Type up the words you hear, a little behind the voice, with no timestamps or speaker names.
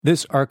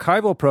This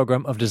archival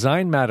program of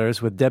Design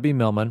Matters with Debbie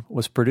Millman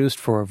was produced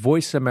for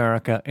Voice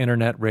America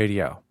Internet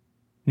Radio.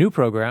 New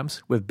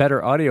programs with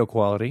better audio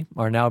quality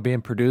are now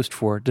being produced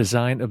for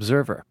Design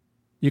Observer.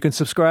 You can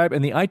subscribe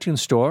in the iTunes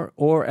Store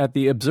or at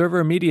the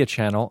Observer Media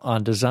channel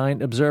on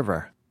Design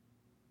Observer.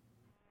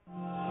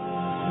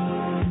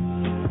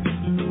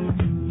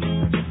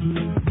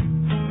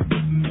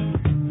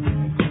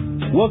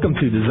 Welcome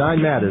to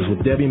Design Matters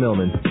with Debbie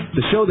Millman,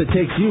 the show that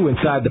takes you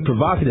inside the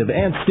provocative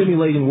and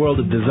stimulating world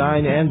of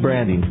design and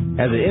branding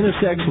as it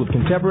intersects with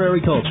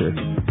contemporary culture.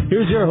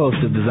 Here's your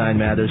host of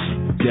Design Matters,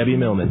 Debbie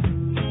Millman.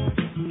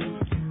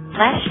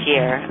 Last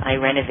year,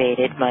 I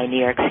renovated my New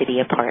York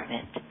City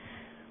apartment.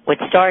 What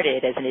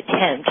started as an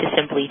attempt to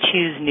simply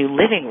choose new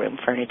living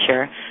room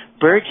furniture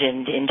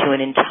burgeoned into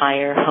an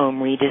entire home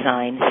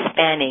redesign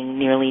spanning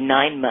nearly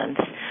 9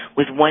 months,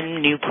 with one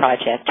new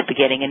project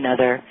begetting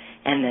another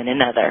and then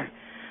another.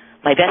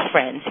 My best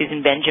friend,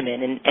 Susan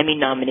Benjamin, an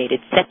Emmy-nominated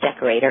set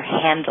decorator,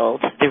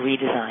 handled the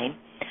redesign.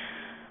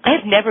 I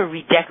have never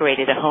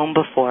redecorated a home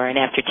before,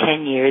 and after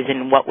 10 years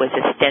in what was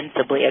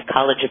ostensibly a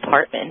college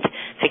apartment,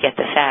 forget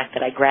the fact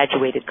that I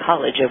graduated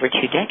college over 2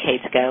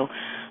 decades ago,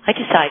 I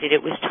decided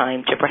it was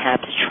time to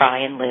perhaps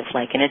try and live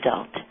like an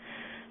adult.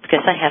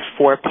 Because I have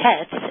 4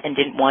 pets and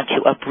didn't want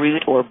to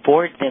uproot or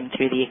board them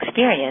through the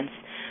experience,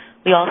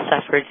 we all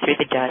suffered through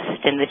the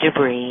dust and the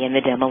debris and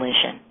the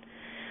demolition.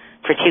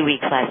 For 2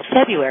 weeks last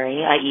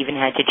February, I even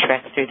had to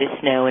trek through the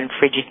snow and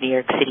frigid New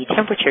York City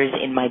temperatures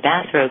in my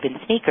bathrobe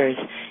and sneakers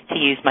to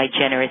use my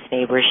generous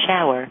neighbor's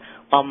shower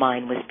while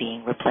mine was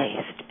being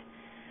replaced.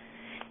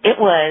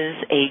 It was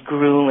a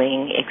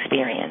grueling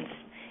experience.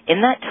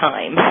 In that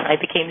time, I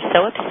became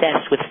so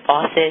obsessed with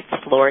faucets,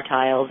 floor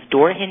tiles,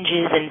 door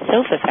hinges, and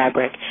sofa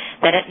fabric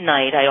that at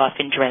night I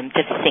often dreamt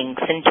of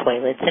sinks and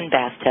toilets and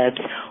bathtubs,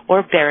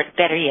 or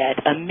better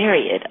yet, a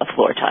myriad of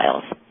floor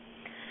tiles.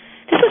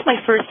 This was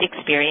my first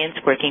experience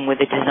working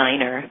with a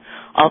designer.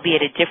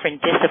 Albeit a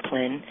different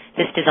discipline,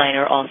 this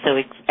designer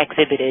also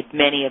exhibited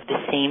many of the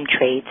same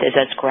traits as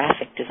us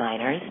graphic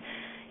designers.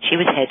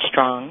 She was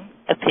headstrong,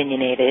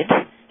 opinionated,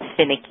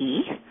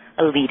 finicky,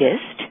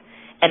 elitist,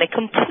 and a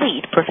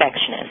complete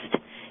perfectionist.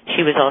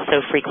 She was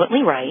also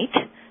frequently right,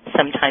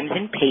 sometimes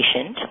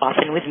impatient,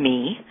 often with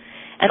me,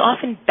 and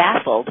often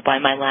baffled by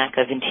my lack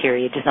of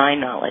interior design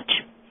knowledge.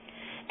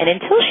 And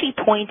until she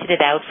pointed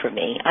it out for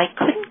me, I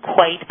couldn't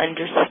quite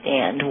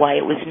understand why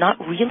it was not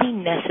really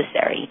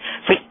necessary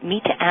for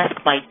me to ask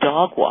my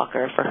dog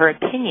walker for her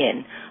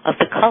opinion of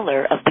the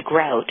color of the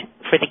grout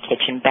for the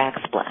kitchen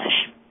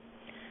backsplash.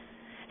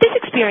 This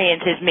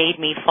experience has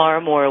made me far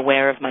more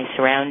aware of my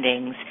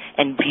surroundings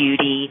and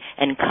beauty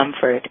and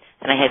comfort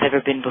than I have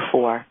ever been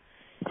before.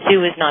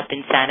 Sue has not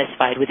been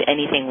satisfied with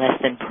anything less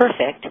than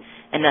perfect,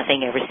 and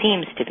nothing ever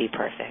seems to be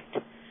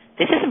perfect.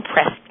 This has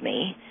impressed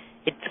me.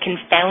 It's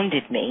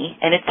confounded me,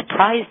 and it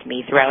surprised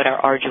me throughout our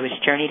arduous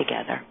journey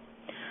together.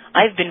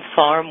 I've been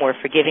far more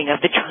forgiving of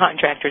the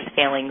contractor's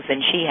failings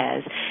than she has,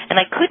 and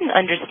I couldn't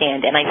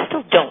understand, and I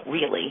still don't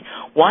really,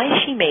 why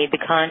she made the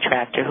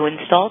contractor who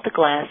installed the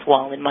glass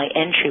wall in my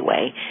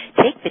entryway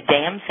take the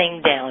damn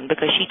thing down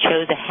because she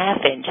chose a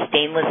 1/2-inch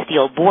stainless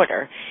steel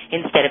border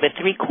instead of a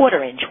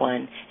 3/4-inch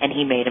one, and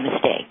he made a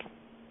mistake.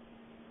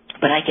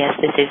 But I guess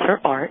this is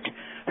her art,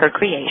 her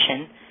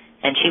creation,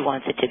 and she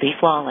wants it to be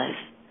flawless.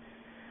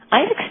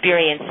 I've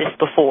experienced this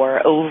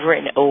before over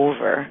and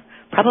over,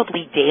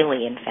 probably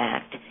daily, in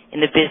fact,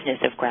 in the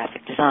business of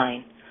graphic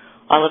design.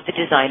 All of the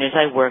designers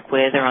I work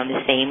with are on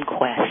the same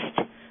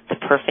quest, the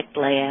perfect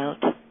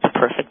layout, the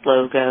perfect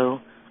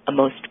logo, a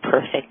most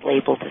perfect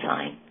label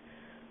design.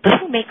 But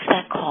who makes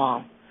that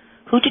call?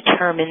 Who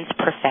determines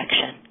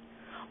perfection?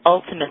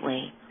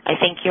 Ultimately, I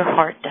think your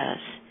heart does.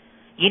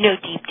 You know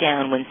deep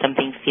down when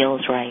something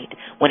feels right,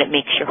 when it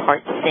makes your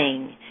heart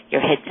sing,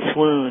 your head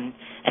swoon,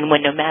 and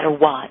when no matter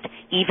what,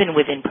 even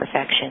with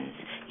imperfections,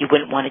 you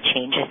wouldn't want to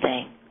change a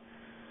thing.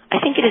 I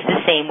think it is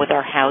the same with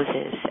our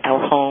houses, our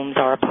homes,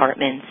 our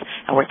apartments,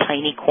 our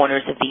tiny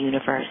corners of the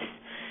universe.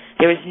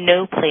 There is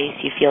no place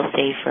you feel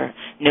safer,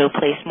 no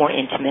place more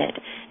intimate,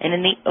 and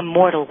in the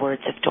immortal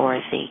words of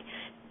Dorothy,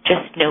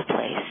 just no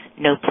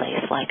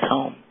place like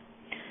home.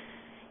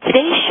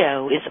 Today's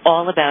show is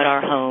all about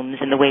our homes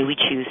and the way we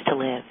choose to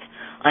live.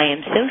 I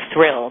am so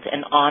thrilled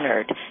and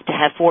honored to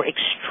have 4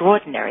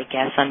 extraordinary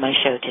guests on my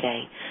show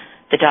today.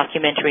 The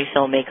documentary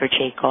filmmaker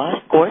Jake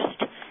Gorst,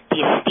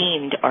 the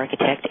esteemed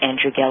architect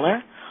Andrew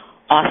Geller,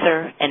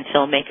 author and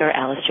filmmaker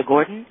Alastair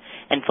Gordon,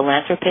 and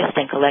philanthropist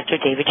and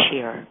collector David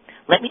Shearer.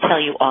 Let me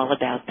tell you all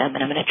about them, and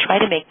I'm going to try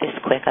to make this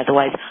quick,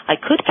 otherwise I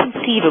could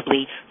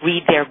conceivably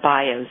read their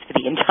bios for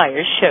the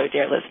entire show,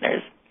 dear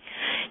listeners.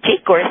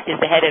 Jake Gorst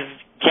is the head of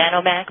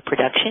Janomac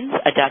Productions,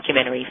 a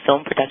documentary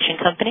film production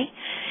company.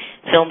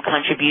 Film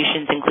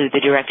contributions include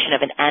the direction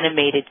of an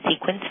animated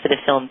sequence for the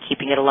film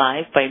Keeping It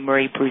Alive by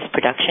Murray Bruce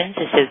Productions,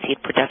 associate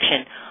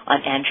production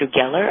on Andrew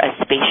Geller, A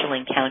Spatial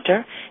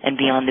Encounter,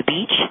 and Beyond the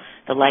Beach,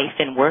 the life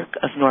and work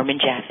of Norman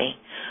Jaffe.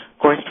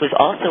 Gorst was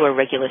also a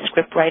regular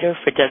scriptwriter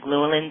for Doug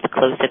Llewellyn's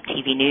Close-Up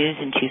TV News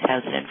in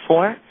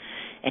 2004,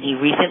 and he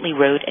recently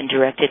wrote and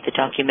directed the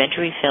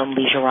documentary film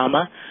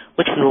Leisure-Rama,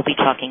 which we will be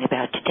talking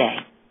about today.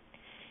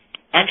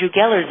 Andrew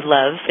Geller's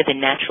love for the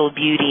natural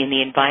beauty and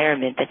the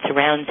environment that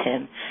surrounds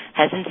him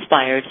has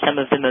inspired some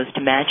of the most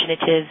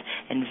imaginative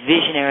and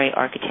visionary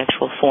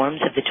architectural forms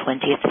of the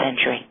 20th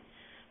century.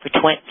 For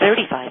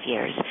 35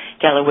 years,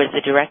 Geller was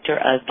the director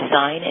of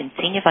design and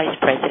senior vice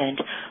president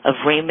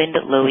of Raymond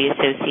Loewy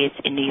Associates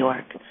in New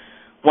York.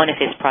 One of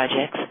his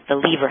projects, the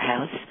Lever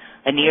House,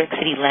 a New York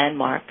City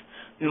landmark,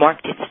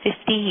 marked its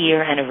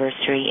 50-year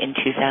anniversary in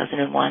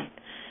 2001.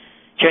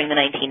 During the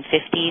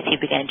 1950s, he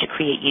began to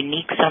create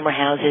unique summer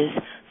houses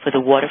for the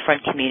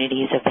waterfront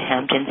communities of the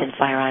Hamptons and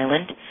Fire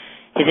Island.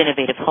 His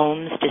innovative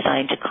homes,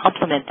 designed to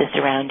complement the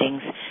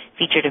surroundings,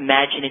 featured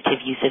imaginative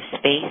use of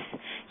space.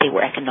 They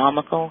were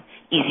economical,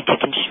 easy to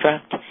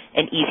construct,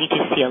 and easy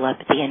to seal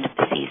up at the end of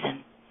the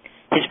season.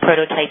 His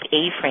prototype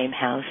A-frame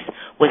house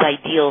was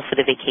ideal for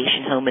the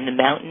vacation home in the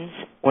mountains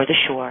or the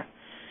shore.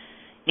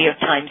 New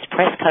York Times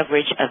press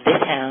coverage of this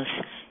house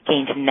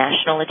gained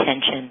national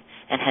attention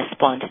and has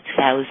spawned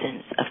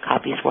thousands of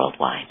copies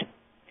worldwide.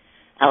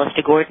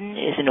 Alastair Gordon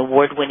is an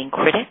award-winning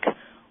critic,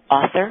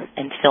 author,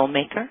 and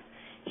filmmaker.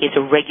 He is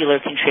a regular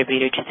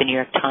contributor to the New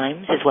York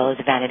Times, as well as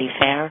Vanity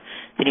Fair,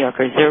 the New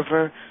York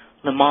Observer,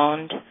 Le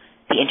Monde,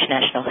 the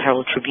International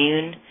Herald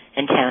Tribune,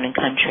 and Town and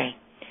Country.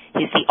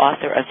 He is the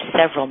author of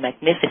several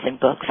magnificent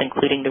books,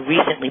 including the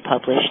recently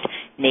published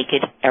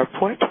Naked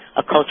Airport,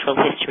 A Cultural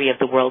History of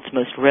the World's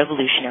Most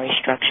Revolutionary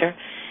Structure,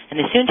 and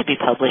the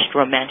soon-to-be-published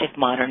Romantic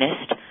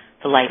Modernist,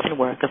 The Life and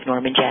Work of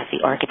Norman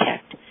Jaffe,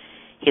 Architect.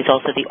 He is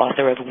also the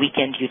author of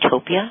Weekend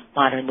Utopia,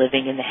 Modern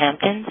Living in the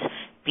Hamptons,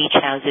 Beach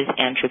Houses,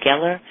 Andrew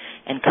Geller,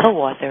 and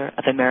co-author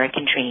of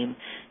American Dream,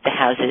 The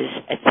Houses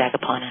at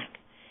Sagaponack.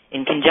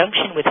 In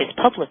conjunction with his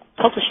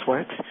published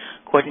works,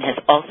 Gordon has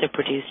also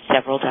produced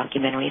several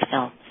documentary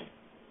films.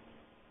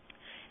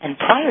 And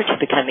prior to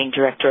becoming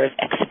Director of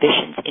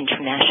Exhibitions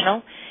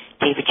International,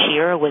 David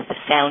Shearer was the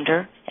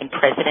founder and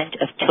president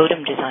of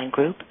Totem Design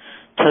Group,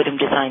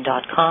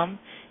 totemdesign.com,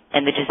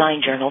 and the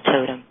design journal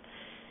Totem.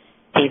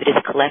 David is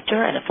a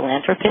collector and a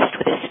philanthropist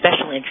with a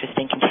special interest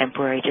in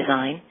contemporary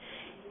design.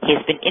 He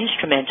has been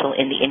instrumental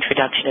in the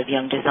introduction of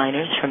young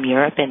designers from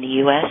Europe and the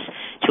U.S.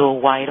 to a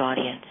wide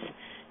audience.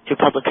 Through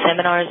public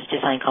seminars,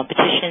 design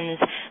competitions,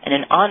 and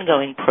an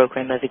ongoing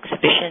program of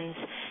exhibitions,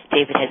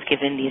 David has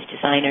given these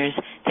designers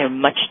their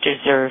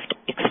much-deserved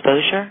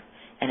exposure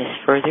and has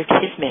furthered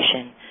his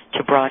mission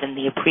to broaden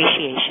the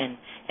appreciation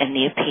and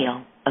the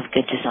appeal of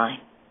good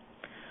design.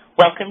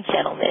 Welcome,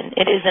 gentlemen.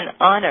 It is an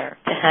honor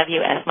to have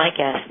you as my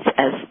guests,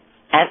 as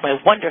my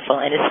wonderful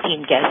and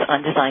esteemed guests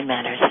on Design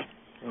Matters.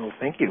 Oh,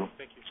 thank you.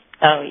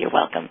 Oh, you're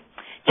welcome.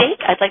 Jake,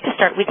 I'd like to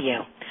start with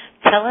you.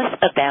 Tell us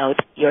about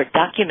your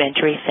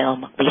documentary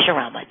film,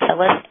 Leisure-Rama.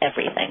 Tell us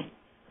everything.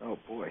 Oh,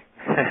 boy.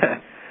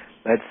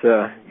 That's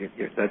a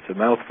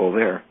mouthful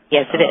there.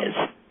 Yes, it is.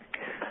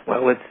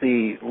 Well, let's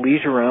see.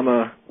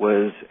 Leisure-Rama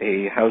was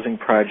a housing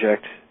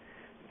project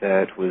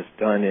that was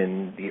done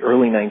in the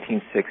early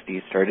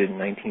 1960s, started in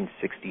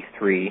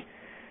 1963.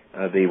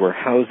 They were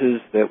houses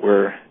that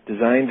were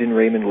designed in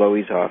Raymond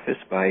Loewy's office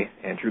by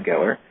Andrew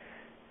Geller,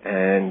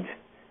 and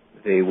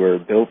they were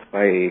built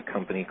by a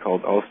company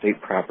called Allstate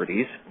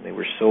Properties. And they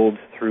were sold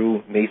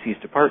through Macy's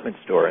department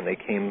store, and they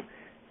came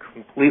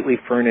completely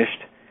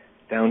furnished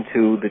down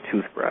to the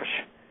toothbrush.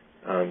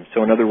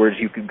 So in other words,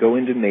 you could go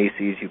into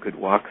Macy's, you could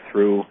walk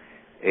through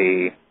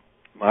a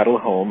model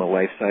home, a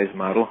life-size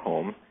model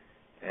home,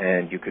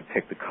 and you could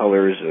pick the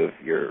colors of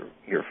your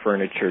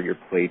furniture, your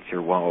plates,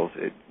 your walls,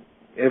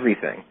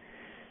 everything.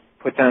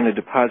 Put down a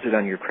deposit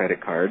on your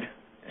credit card.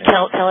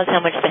 Tell us how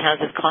much the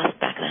houses cost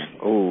back then.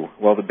 Oh,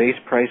 well, the base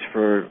price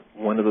for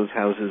one of those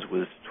houses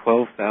was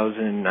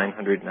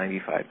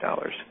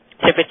 $12,995.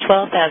 So for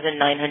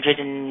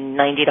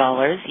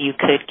 $12,990, you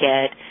could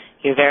get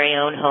your very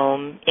own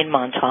home in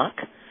Montauk,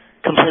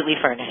 completely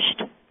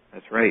furnished.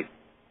 That's right.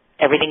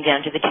 Everything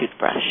down to the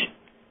toothbrush.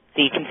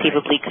 So you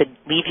conceivably could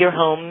leave your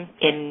home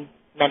in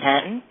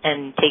Manhattan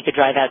and take a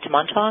drive out to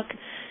Montauk,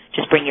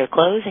 just bring your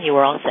clothes, and you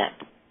were all set.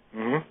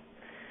 Mm-hmm.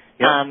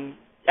 Yep.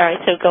 All right,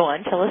 so go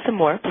on. Tell us some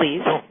more,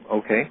 please. Oh,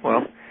 okay.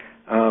 Well,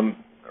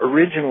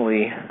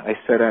 originally I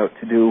set out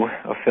to do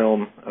a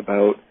film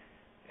about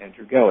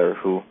Andrew Geller,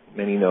 who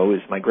many know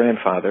is my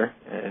grandfather.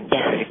 And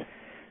yes.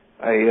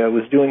 I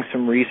was doing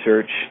some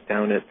research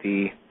down at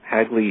the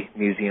Hagley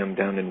Museum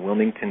down in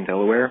Wilmington,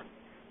 Delaware.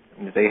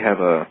 And they have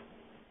a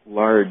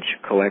large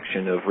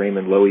collection of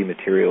Raymond Loewy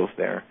materials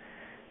there.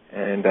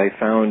 And I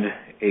found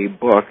a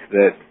book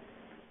that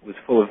was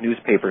full of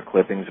newspaper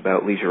clippings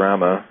about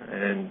Leisure-Rama,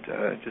 and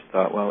just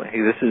thought, well,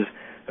 hey, this is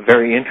a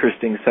very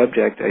interesting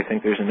subject. I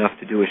think there's enough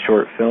to do a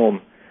short film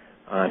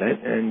on it.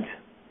 And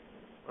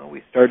well,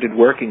 we started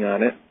working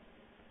on it.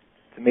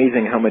 It's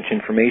amazing how much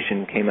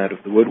information came out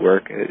of the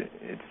woodwork.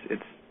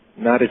 It's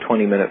not a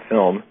 20-minute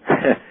film.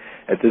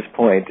 At this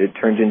point, it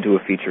turned into a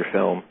feature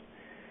film.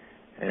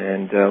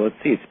 And let's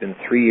see, it's been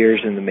 3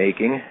 years in the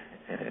making,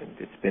 and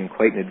it's been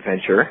quite an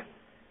adventure.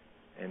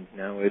 And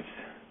now it's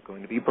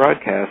going to be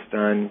broadcast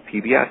on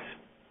PBS.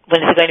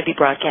 When is it going to be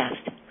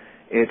broadcast?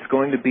 It's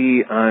going to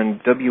be on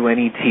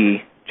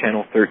WNET,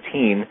 Channel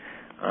 13,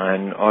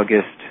 on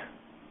August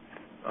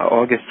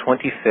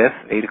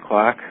 25th, 8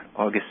 o'clock,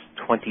 August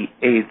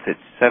 28th at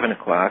 7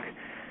 o'clock,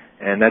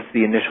 and that's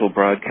the initial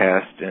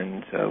broadcast,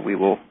 and we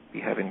will be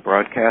having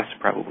broadcasts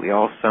probably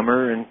all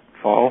summer and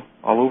fall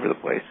all over the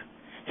place.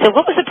 So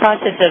what was the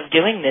process of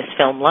doing this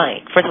film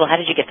like? First of all, how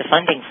did you get the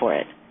funding for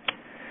it?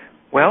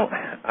 Well,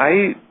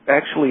 I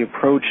actually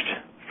approached,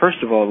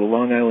 first of all, the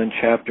Long Island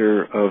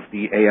chapter of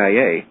the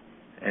AIA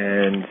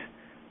and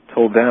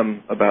told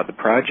them about the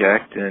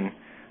project, and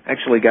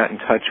actually got in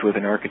touch with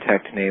an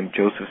architect named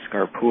Joseph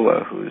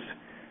Scarpula, who's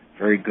a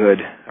very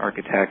good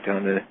architect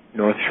on the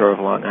North Shore of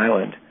Long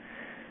Island.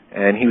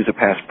 And he was a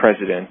past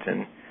president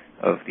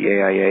of the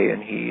AIA,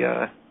 and he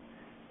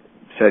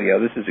said,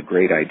 this is a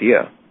great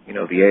idea.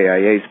 The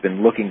AIA's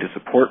been looking to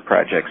support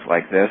projects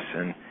like this,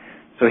 and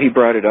so he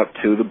brought it up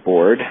to the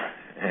board,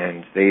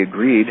 and they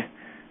agreed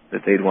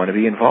that they'd want to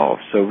be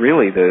involved. So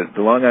really, the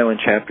Long Island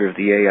chapter of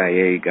the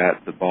AIA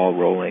got the ball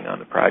rolling on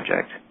the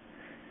project.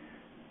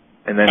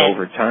 And then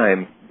over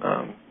time,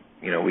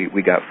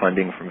 we got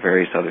funding from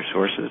various other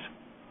sources.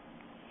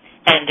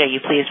 And are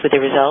you pleased with the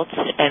results?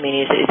 I mean,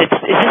 is this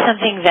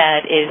something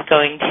that is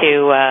going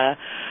to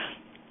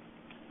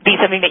be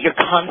something that you're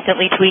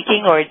constantly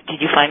tweaking, or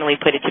did you finally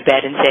put it to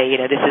bed and say,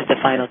 this is the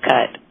final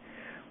cut?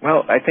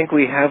 Well, I think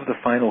we have the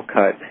final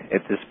cut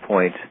at this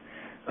point.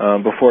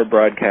 Before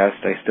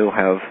broadcast, I still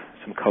have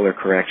some color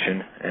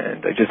correction,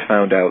 and I just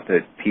found out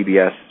that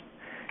PBS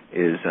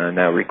is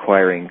now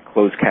requiring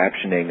closed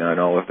captioning on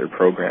all of their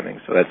programming,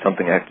 so that's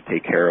something I have to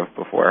take care of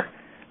before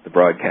the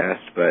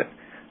broadcast. But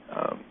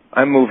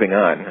I'm moving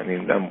on. I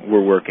mean,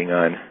 we're working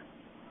on a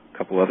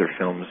couple other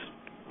films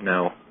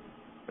now,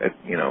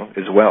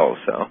 as well,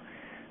 so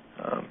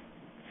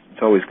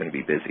it's always going to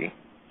be busy.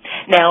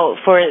 Now,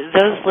 for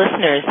those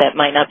listeners that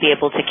might not be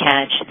able to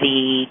catch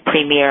the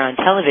premiere on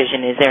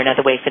television, is there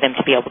another way for them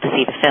to be able to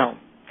see the film?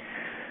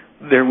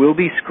 There will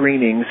be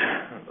screenings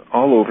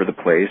all over the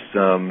place.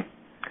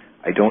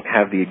 I don't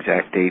have the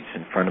exact dates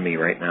in front of me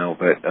right now,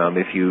 but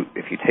if you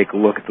take a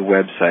look at the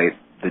website,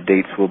 the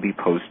dates will be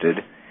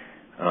posted.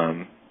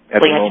 You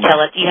have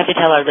to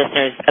tell our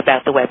listeners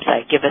about the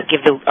website. Give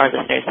our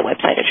listeners the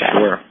website address.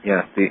 Sure.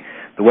 Yeah.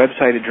 The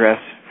website address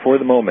for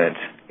the moment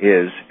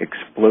is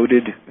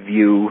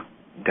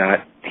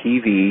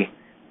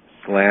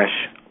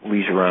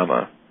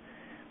explodedview.tv/Leisureama.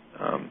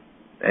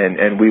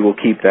 And we will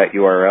keep that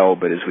URL,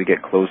 but as we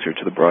get closer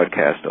to the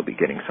broadcast, I'll be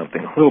getting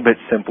something a little bit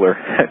simpler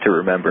to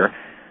remember.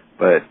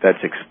 But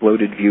that's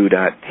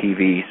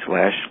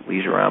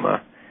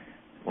explodedview.tv/Leisureama.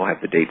 We'll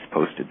have the dates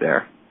posted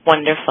there.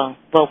 Wonderful.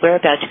 Well, we're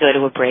about to go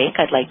to a break.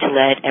 I'd like to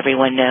let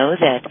everyone know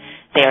that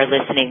they are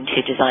listening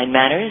to Design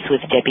Matters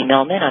with Debbie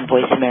Millman on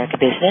Voice America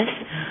Business.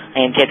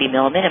 I am Debbie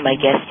Millman, and my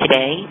guests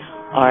today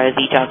are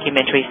the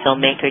documentary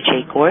filmmaker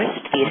Jay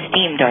Gorst, the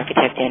esteemed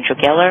architect Andrew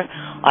Geller,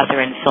 author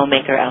and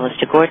filmmaker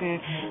Alastair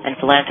Gordon, and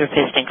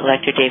philanthropist and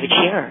collector David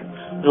Shearer.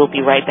 We will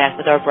be right back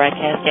with our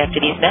broadcast after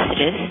these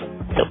messages,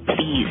 so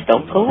please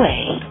don't go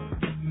away.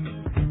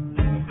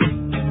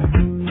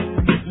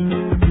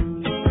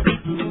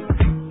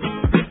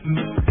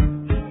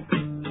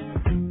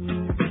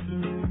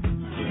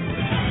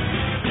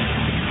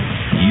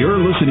 You're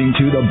listening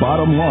to The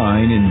Bottom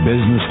Line in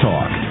Business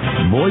Talk.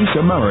 Voice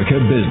America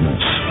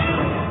Business.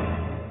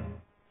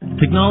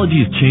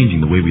 Technology is changing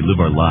the way we live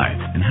our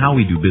lives and how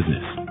we do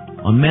business.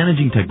 On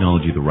Managing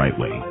Technology the Right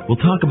Way, we'll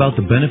talk about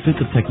the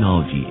benefits of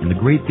technology and the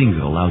great things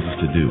it allows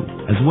us to do,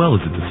 as well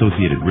as its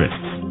associated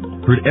risks.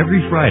 Heard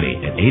every Friday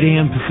at 8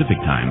 a.m. Pacific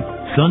Time,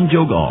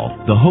 Sanjog All,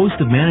 the host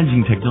of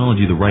Managing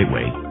Technology the Right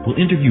Way, will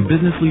interview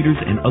business leaders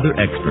and other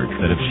experts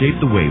that have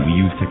shaped the way we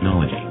use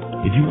technology.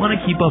 If you want to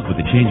keep up with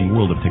the changing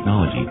world of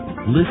technology,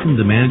 listen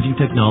to Managing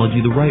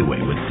Technology the Right Way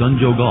with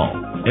Sanjog All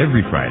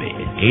every Friday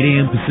at 8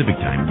 a.m. Pacific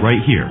Time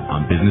right here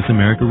on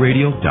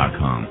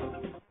BusinessAmericaRadio.com.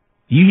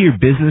 You hear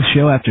business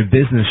show after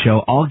business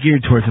show all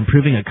geared towards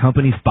improving a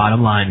company's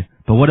bottom line.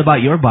 But what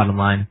about your bottom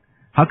line?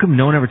 How come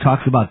no one ever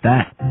talks about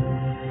that?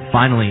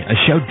 Finally, a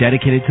show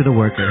dedicated to the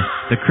worker,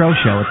 The Crow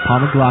Show with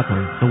Paul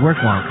McLaughlin, The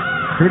Work Wonk.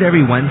 Heard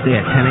every Wednesday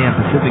at 10 a.m.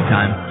 Pacific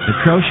Time, The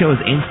Crow Show is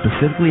aimed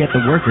specifically at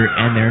the worker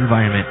and their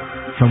environment.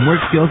 From work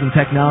skills and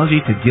technology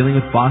to dealing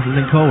with bosses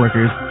and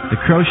coworkers, The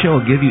Crow Show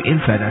will give you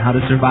insight on how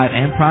to survive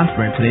and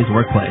prosper in today's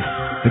workplace.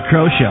 The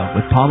Crow Show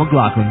with Paul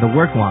McLaughlin, The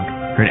Work Wonk,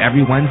 heard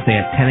every Wednesday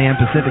at 10 a.m.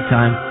 Pacific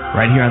Time,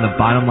 right here on the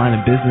Bottom Line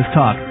of Business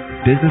Talk,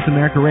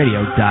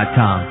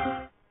 BusinessAmericaRadio.com.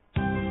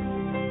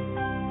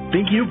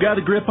 Think you've got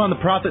a grip on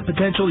the profit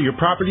potential your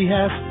property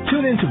has?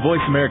 Tune in to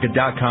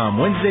VoiceAmerica.com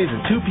Wednesdays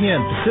at 2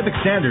 p.m. Pacific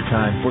Standard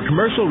Time for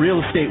Commercial Real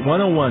Estate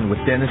 101 with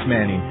Dennis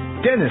Manning.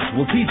 Dennis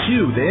will teach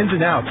you the ins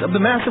and outs of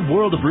the massive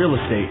world of real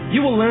estate.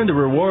 You will learn the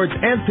rewards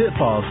and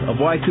pitfalls of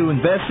why to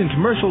invest in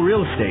commercial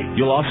real estate.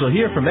 You'll also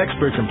hear from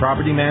experts in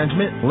property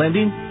management,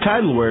 lending,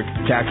 title work,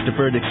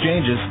 tax-deferred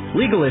exchanges,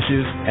 legal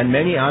issues, and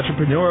many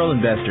entrepreneurial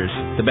investors.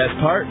 The best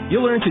part?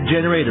 You'll learn to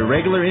generate a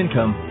regular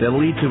income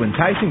that'll lead to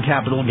enticing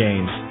capital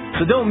gains.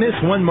 So don't miss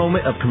one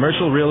moment of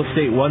Commercial Real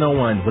Estate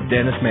 101 with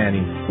Dennis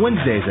Manning,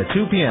 Wednesdays at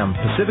 2 p.m.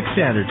 Pacific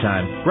Standard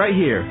Time, right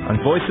here on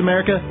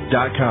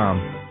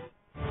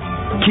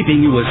VoiceAmerica.com.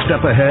 Keeping you a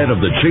step ahead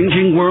of the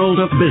changing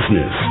world of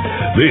business.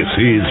 This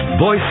is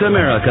Voice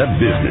America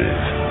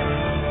Business.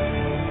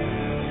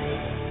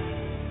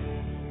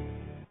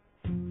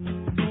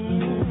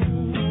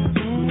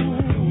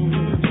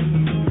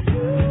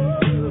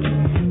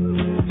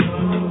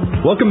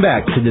 Welcome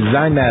back to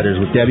Design Matters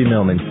with Debbie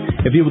Millman.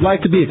 If you would like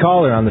to be a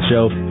caller on the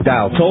show,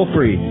 dial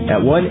toll-free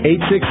at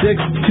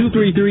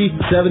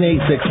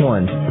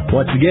 1-866-233-7861.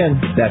 Once again,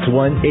 that's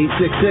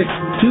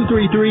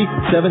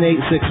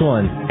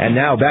 1-866-233-7861. And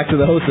now back to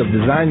the host of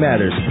Design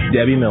Matters,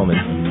 Debbie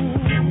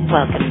Millman.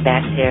 Welcome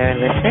back, dear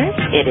listeners.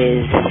 It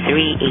is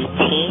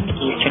 3:18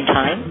 Eastern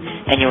Time,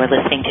 and you are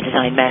listening to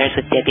Design Matters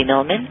with Debbie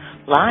Millman,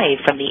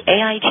 live from the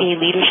AIGA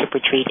Leadership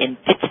Retreat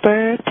in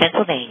Pittsburgh,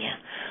 Pennsylvania.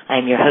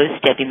 I'm your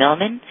host, Debbie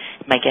Millman.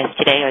 My guests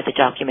today are the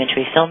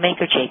documentary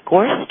filmmaker Jake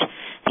Gorst,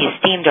 the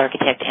esteemed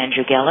architect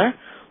Andrew Geller,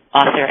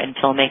 author and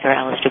filmmaker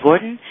Alastair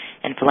Gordon,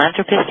 and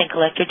philanthropist and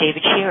collector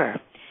David Shearer.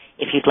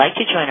 If you'd like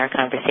to join our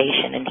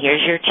conversation, and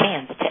here's your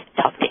chance to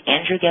talk to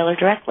Andrew Geller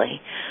directly.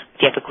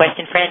 If you have a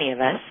question for any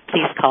of us,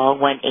 please call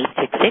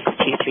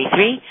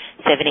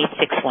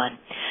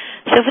 1-866-233-7861.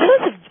 So for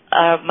those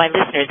of my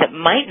listeners that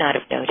might not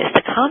have noticed,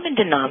 the common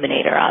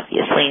denominator,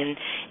 obviously,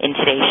 in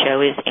today's show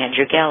is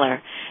Andrew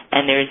Geller.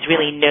 And there's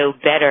really no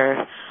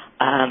better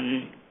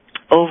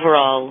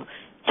overall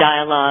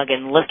dialogue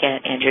and look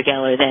at Andrew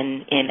Geller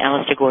than in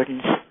Alastair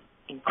Gordon's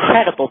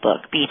incredible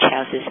book, Beach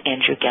Houses,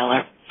 Andrew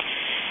Geller.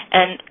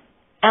 And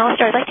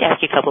Alastair, I'd like to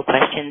ask you a couple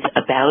questions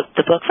about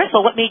the book. First of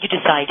all, what made you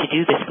decide to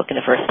do this book in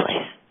the first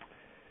place?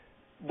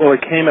 Well,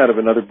 it came out of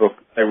another book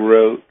I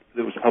wrote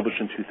that was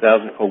published in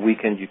 2000 called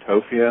Weekend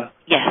Utopia.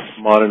 Yes.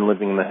 Modern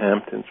Living in the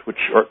Hamptons,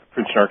 which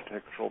Princeton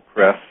Architectural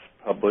Press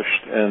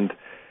published. And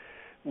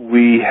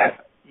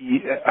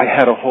I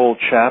had a whole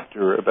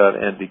chapter about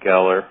Andy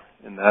Geller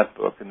in that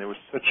book, and there was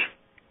such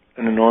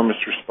an enormous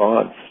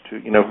response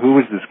to, who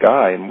was this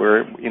guy and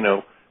where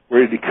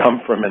did he come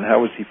from and how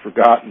was he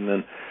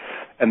forgotten?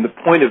 And the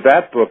point of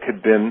that book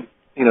had been,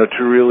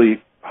 to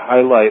really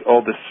highlight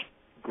all this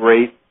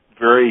great,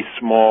 very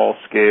small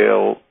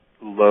scale,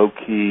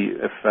 low-key,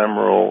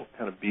 ephemeral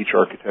kind of beach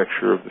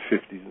architecture of the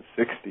 50s and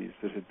 60s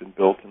that had been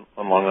built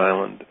on Long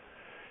Island.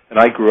 And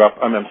I grew up,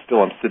 I'm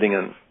sitting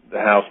in the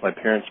house my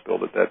parents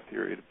built at that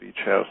period, a beach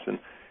house, and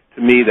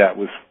to me that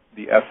was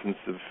the essence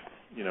of,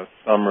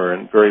 summer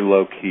and very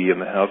low-key,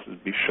 and the house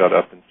would be shut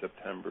up in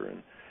September,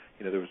 and,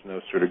 there was no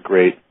sort of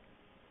great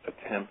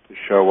attempt to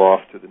show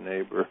off to the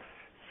neighbor.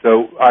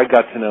 So I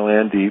got to know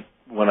Andy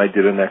when I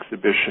did an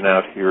exhibition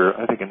out here,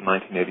 I think in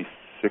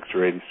 1986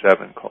 or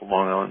 87, called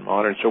Long Island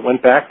Modern. So I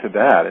went back to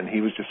that, and he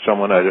was just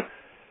someone I,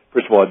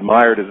 first of all,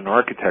 admired as an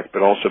architect,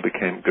 but also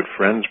became good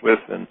friends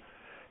with, and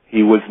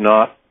he was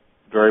not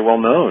very well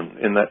known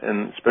and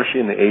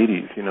especially in the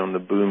 80s, in the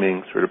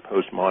booming sort of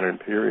postmodern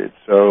period.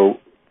 So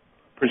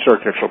Princeton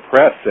Architectural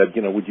Press said,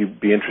 would you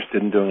be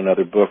interested in doing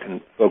another book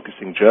and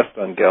focusing just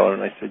on Geller?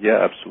 And I said, yeah,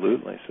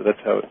 absolutely. So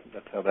that's how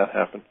that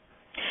happened.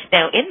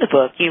 Now, in the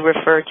book, you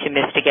refer to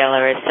Mr.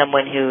 Geller as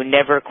someone who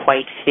never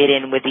quite fit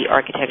in with the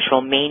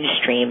architectural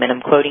mainstream, and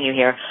I'm quoting you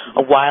here,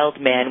 a wild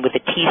man with a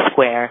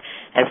T-square,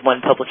 as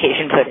one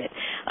publication put it.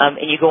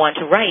 And you go on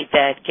to write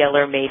that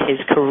Geller made his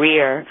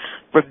career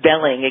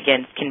rebelling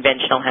against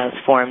conventional house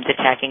forms,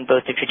 attacking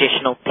both the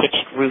traditional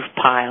pitched roof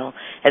pile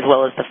as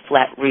well as the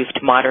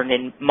flat-roofed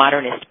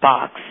modernist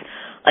box,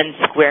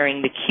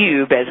 unsquaring the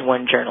cube, as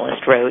one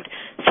journalist wrote,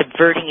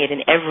 subverting it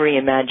in every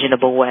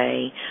imaginable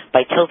way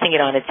by tilting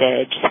it on its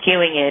edge,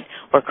 skewing it,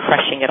 or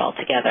crushing it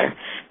altogether.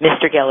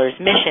 Mr. Geller's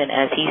mission,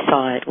 as he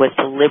saw it, was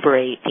to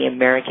liberate the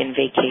American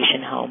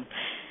vacation home.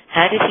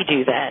 How did he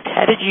do that?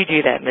 How did you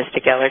do that,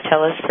 Mr. Geller?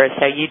 Tell us first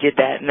how you did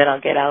that, and then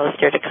I'll get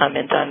Alastair to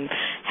comment on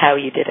how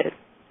you did it.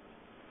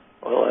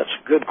 Well, that's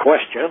a good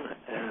question,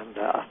 and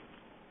I'll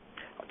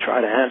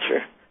try to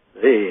answer.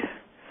 The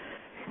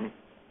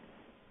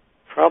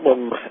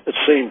problem, it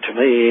seemed to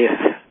me,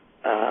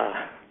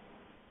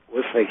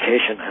 with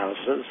vacation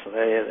houses,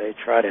 they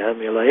try to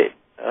emulate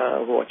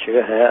what you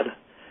had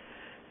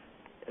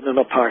in an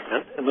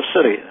apartment in the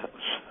city. It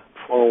was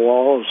 4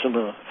 walls and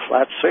a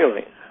flat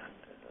ceiling.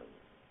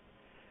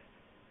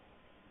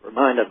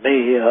 Reminded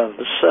me of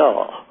a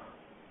cell,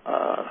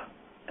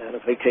 and a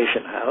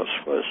vacation house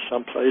was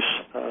someplace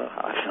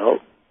I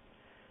felt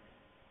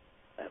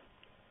that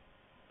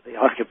the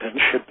occupant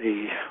should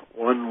be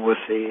one with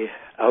the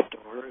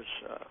outdoors,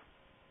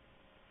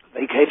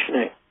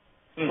 vacationing.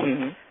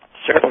 Mm-hmm.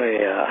 Certainly,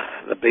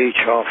 the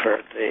beach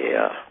offered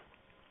the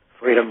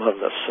freedom of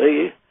the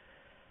sea,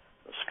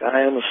 the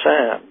sky, and the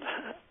sand,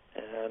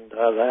 and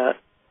that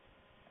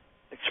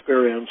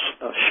experience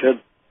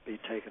should be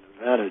taken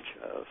advantage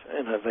of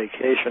in a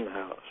vacation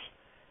house.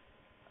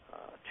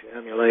 To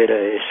emulate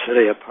a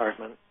city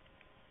apartment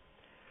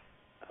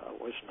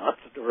was not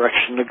the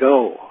direction to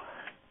go.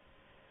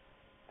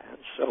 And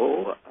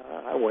so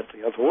I went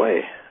the other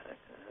way.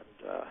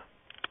 And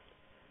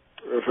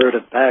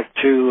reverted back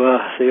to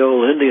the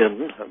old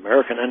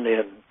American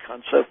Indian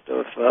concept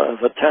of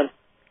the tent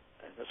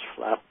and its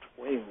flapped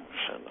wings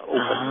and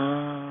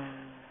open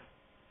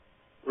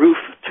roof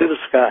to the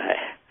sky.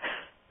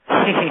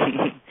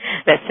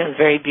 That sounds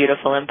very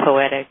beautiful and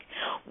poetic.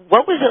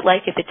 What was it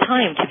like at the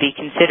time to be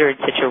considered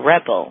such a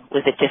rebel?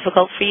 Was it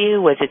difficult for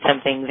you? Was it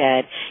something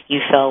that you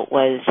felt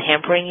was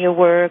hampering your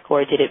work,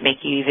 or did it make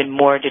you even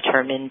more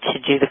determined to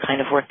do the kind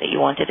of work that you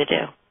wanted to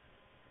do?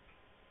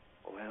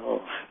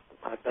 Well,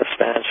 my best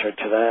answer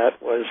to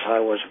that was I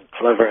wasn't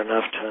clever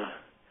enough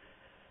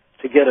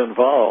to get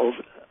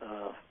involved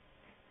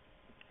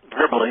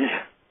verbally.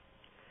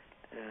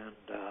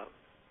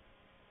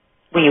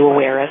 Were you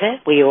aware of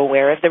it? Were you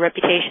aware of the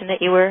reputation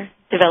that you were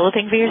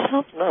developing for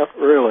yourself? Not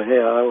really.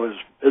 I was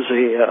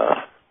busy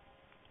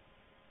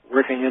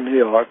working in New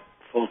York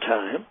full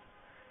time.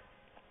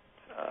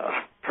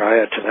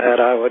 Prior to that,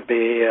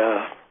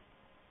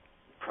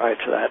 prior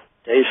to that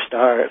day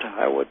start,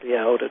 I would be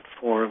out at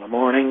 4 in the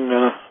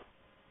morning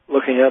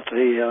looking at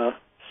the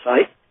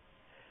site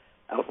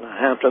out in the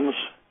Hamptons,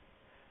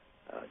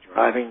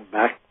 driving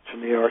back to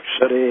New York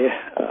City,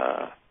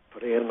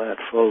 putting in that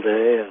full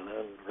day, and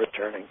then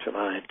returning to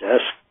my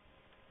desk.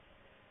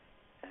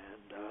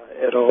 And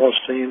it all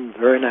seemed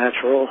very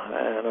natural,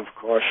 and of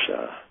course,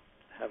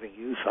 having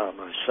youth on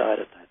my side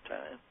at that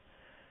time,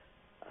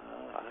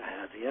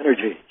 I had the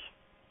energies.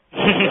 I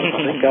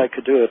don't think I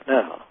could do it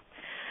now.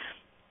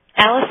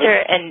 Alastair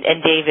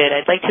and David,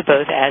 I'd like to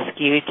both ask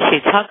you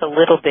to talk a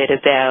little bit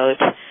about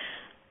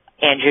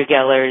Andrew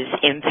Geller's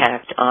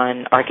impact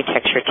on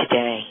architecture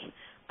today.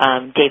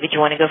 David, you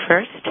want to go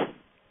first?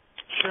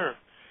 Sure.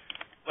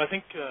 Well, I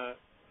think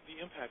the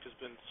impact has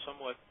been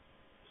somewhat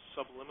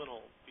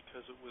subliminal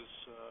because it was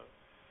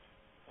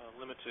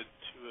limited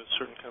to a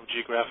certain kind of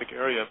geographic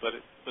area, but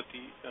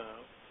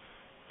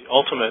the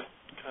ultimate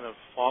kind of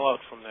fallout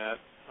from that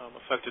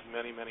affected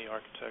many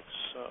architects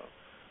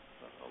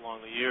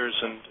along the years,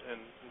 and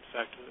in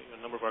fact, a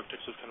number of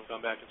architects have kind of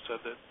gone back and said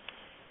that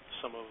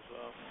some of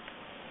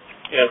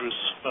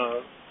Andrew's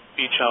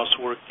beach house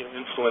work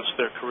influenced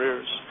their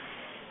careers.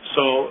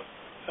 So,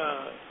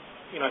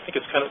 I think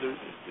it's kind of it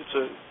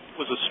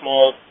was a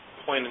small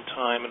point in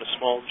time and a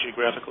small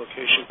geographic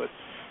location, but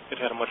it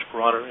had a much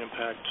broader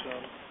impact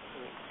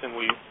than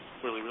we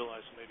really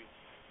realized. Maybe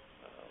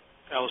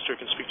Alastair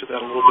can speak to that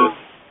a little bit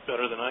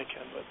better than I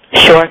can. But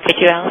sure, could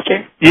you,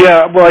 Alastair?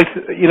 Yeah, well, I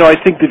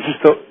think that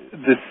just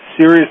the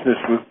seriousness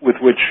with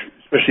which,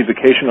 especially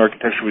vacation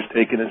architecture, was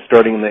taken, and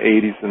starting in the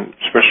 80s and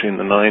especially in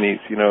the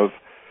 90s, of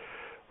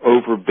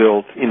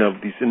overbuilt,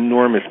 these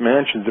enormous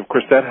mansions. Of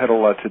course, that had a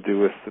lot to do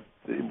with the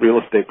real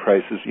estate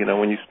prices.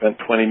 When you spent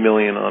 $20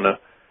 million on a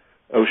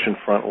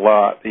oceanfront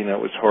lot, it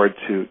was hard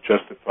to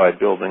justify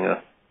building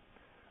a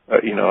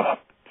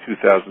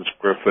 2,000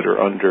 square foot or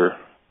under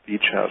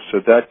beach house. So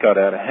that got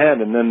out of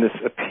hand, and then this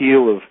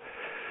appeal of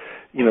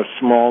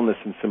smallness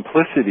and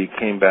simplicity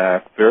came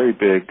back very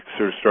big,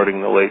 sort of starting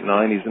in the late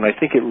 90s. And I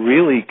think it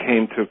really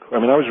came to, I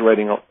was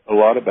writing a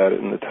lot about it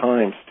in the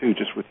Times, too,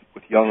 just with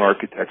young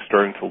architects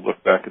starting to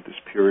look back at this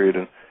period.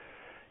 And,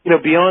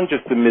 beyond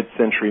just the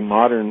mid-century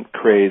modern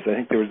craze, I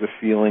think there was a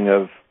feeling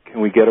of, can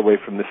we get away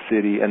from the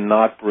city and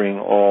not bring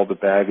all the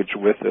baggage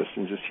with us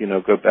and just,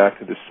 go back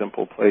to this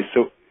simple place?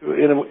 So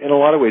in a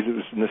lot of ways, it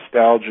was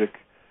nostalgic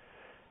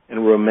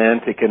and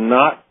romantic and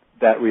not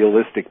that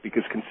realistic,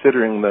 because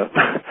considering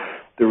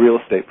the real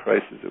estate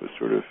prices, it was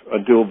sort of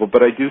undoable.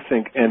 But I do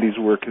think Andy's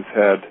work has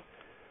had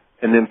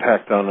an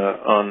impact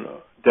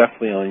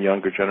definitely on a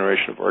younger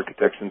generation of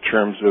architects in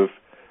terms of,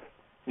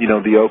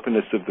 the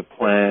openness of the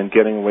plan,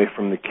 getting away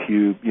from the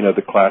cube,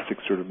 the classic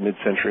sort of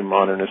mid-century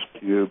modernist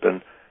cube,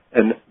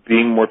 and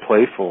being more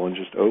playful and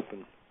just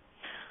open.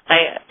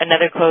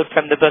 Another quote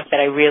from the book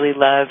that I really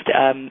loved,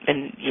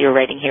 and you're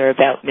writing here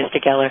about Mr.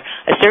 Geller,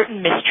 a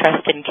certain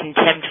mistrust and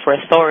contempt for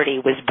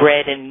authority was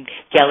bred in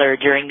Geller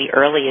during the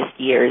earliest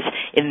years.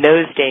 In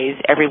those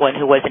days, everyone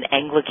who was an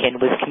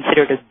Anglican was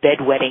considered a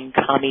bedwetting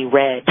commie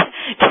red.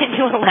 Can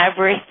you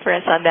elaborate for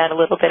us on that a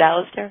little bit,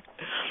 Alastair?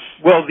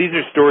 Well, these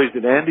are stories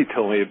that Andy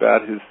told me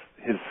about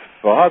his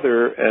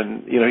father,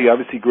 and, he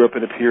obviously grew up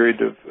in a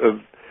period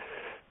of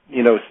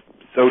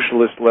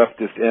socialist,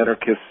 leftist,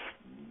 anarchist,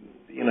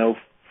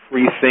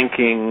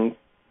 free-thinking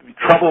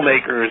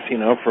troublemakers,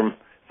 from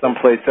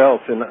someplace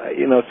else. And,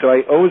 so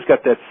I always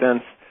got that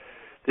sense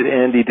that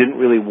Andy didn't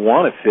really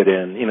want to fit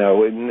in,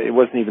 and it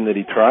wasn't even that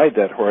he tried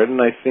that hard.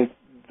 And I think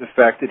the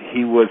fact that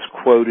he was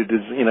quoted as,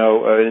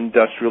 an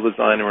industrial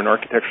designer, an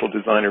architectural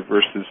designer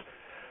versus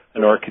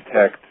an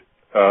architect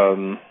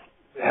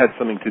had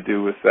something to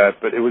do with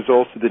that. But it was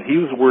also that he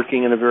was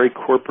working in a very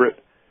corporate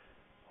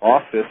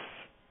office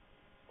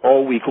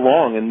all week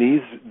long, and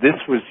this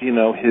was,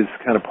 his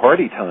kind of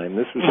party time.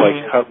 This was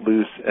like cut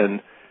loose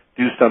and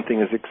do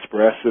something as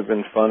expressive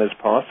and fun as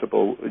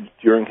possible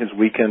during his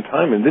weekend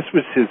time. And this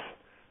was his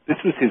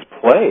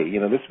play.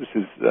 This was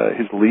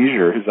his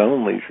leisure, his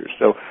own leisure.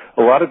 So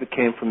a lot of it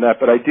came from that.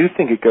 But I do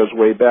think it goes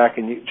way back,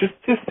 and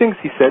just things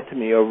he said to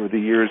me over the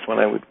years when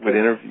I would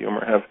interview him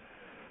or have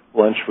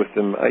lunch with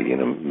him.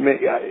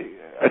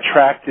 I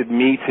attracted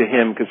me to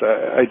him, because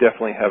I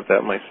definitely have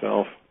that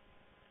myself.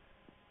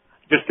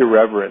 Just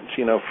irreverence,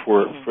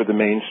 for the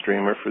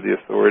mainstream or for the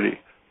authority.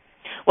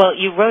 Well,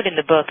 you wrote in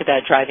the book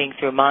about driving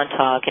through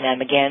Montauk and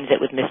Amagansett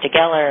with Mr.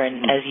 Geller,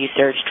 and as you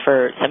searched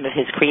for some of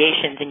his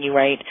creations, and you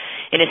write,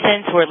 in a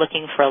sense, we're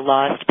looking for a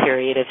lost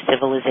period of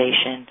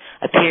civilization,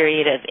 a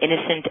period of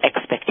innocent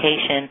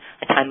expectation,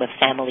 a time of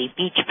family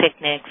beach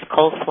picnics,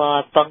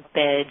 coleslaw, bunk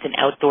beds, and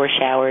outdoor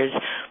showers,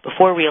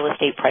 before real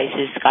estate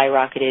prices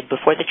skyrocketed,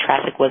 before the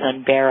traffic was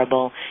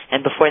unbearable,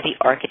 and before the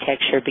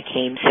architecture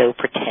became so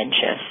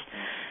pretentious.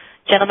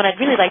 Gentlemen, I'd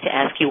really like to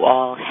ask you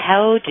all,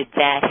 how did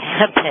that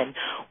happen?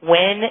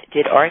 When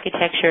did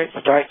architecture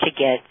start to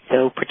get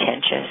so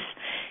pretentious?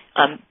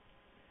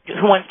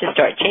 Who wants to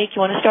start? Jake,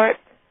 you want to start?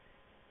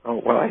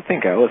 Oh, well, I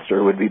think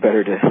Alastair would be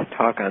better to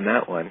talk on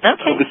that one.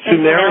 Okay. Well, the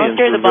Sumerians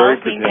Alastair, the were ball very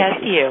is being passed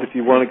to you. If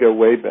you want to go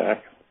way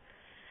back.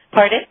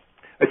 Pardon?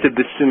 I said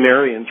the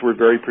Sumerians were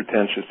very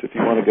pretentious, if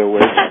you want to go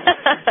way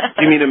back.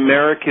 Do you mean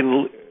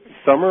American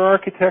summer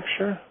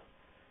architecture?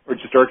 Or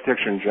just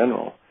architecture in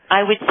general?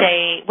 I would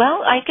say,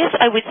 well, I guess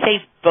I would say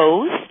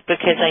both,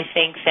 because I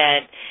think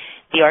that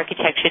the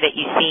architecture that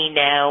you see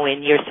now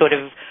in your sort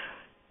of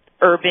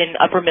urban,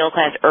 upper middle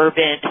class,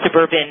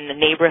 suburban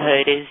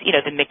neighborhood is,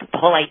 the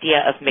whole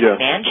idea of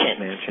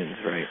McMansions. Mansions,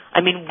 right.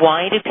 I mean,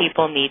 why do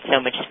people need so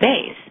much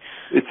space?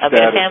 It's a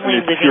family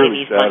living in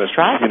these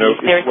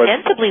monstrosities, they're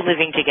ostensibly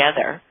living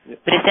together,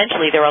 but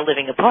essentially they're all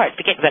living apart.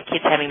 Forget about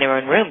kids having their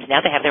own rooms.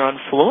 Now they have their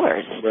own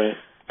floors. Right.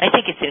 I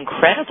think it's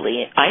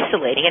incredibly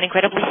isolating and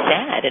incredibly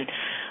sad. And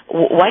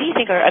why do you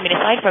think,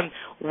 aside from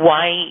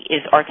how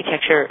has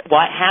architecture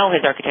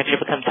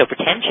become so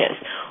pretentious,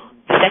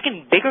 the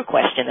second bigger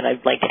question that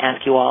I'd like to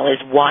ask you all is,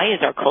 why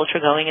is our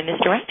culture going in this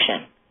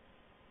direction?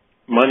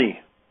 Money.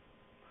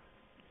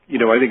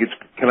 I think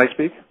can I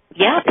speak?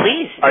 Yeah,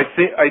 please. I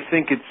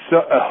think it's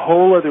a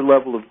whole other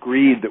level of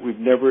greed that we've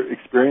never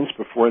experienced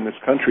before in this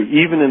country.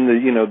 Even in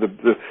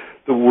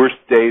the worst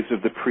days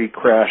of the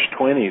pre-crash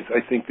 20s,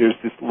 I think there's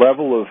this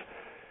level of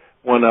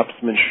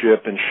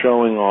one-upsmanship and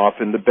showing off,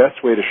 and the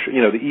best way to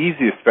the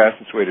easiest,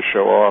 fastest way to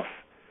show off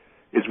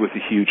is with a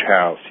huge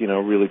house,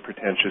 really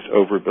pretentious,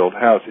 overbuilt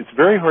house. It's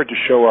very hard to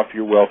show off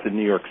your wealth in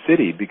New York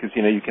City because,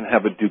 you can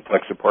have a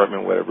duplex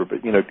apartment, whatever,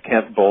 but, it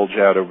can't bulge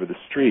out over the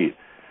street.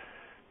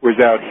 Whereas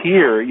out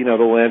here,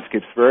 the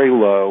landscape's very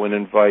low and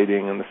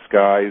inviting, and the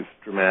sky is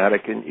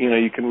dramatic, and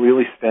you can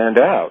really stand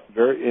out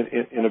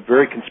in a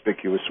very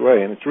conspicuous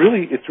way. And it's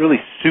really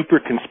super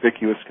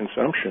conspicuous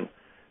consumption,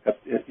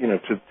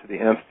 to the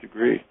nth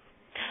degree.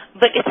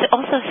 But it's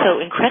also so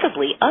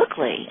incredibly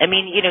ugly. I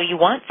mean, you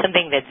want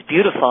something that's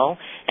beautiful,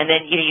 and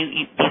then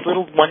you these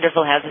little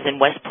wonderful houses in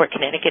Westport,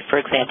 Connecticut,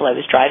 for example. I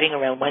was driving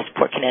around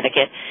Westport,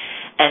 Connecticut,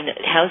 and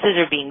houses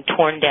are being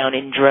torn down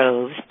in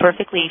droves,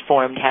 perfectly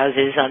formed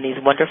houses on these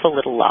wonderful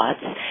little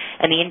lots,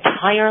 and the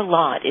entire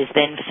lot is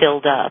then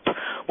filled up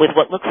with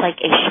what looks like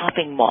a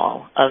shopping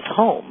mall of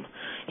home.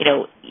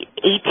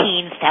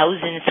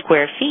 18,000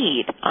 square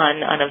feet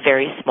on a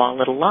very small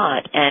little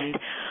lot. And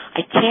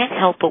I can't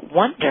help but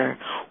wonder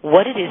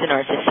what it is in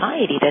our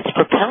society that's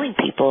propelling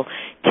people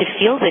to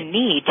feel the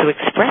need to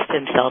express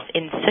themselves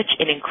in such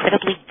an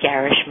incredibly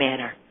garish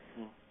manner.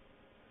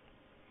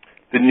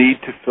 The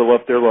need to fill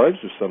up their lives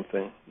with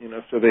something,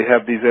 so they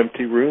have these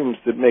empty rooms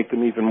that make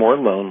them even more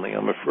lonely,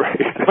 I'm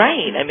afraid.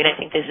 Right. I mean, I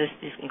think there's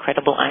this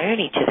incredible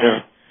irony to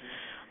that.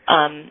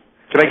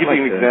 Can I give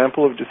you an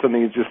example of just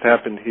something that just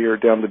happened here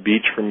down the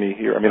beach from me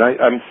here? I mean,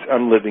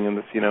 I'm living in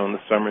this, in the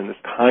summer in this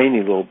tiny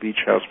little beach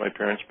house my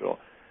parents built.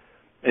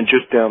 And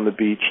just down the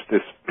beach,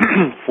 this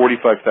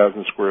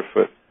 45,000 square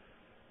foot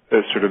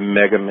sort of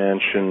mega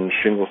mansion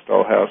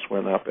shingle-style house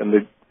went up, and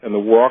the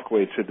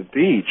walkway to the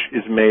beach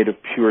is made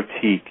of pure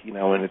teak,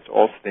 and it's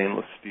all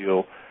stainless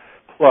steel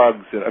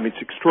plugs. And,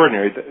 it's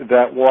extraordinary.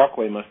 That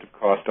walkway must have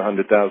cost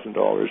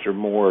 $100,000 or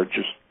more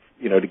just,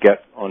 to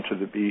get onto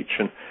the beach.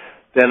 And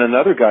then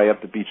another guy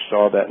up the beach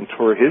saw that and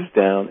tore his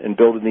down and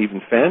built an even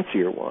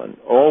fancier one,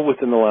 all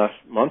within the last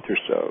month or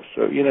so.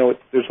 So,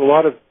 there's a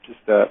lot of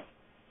just that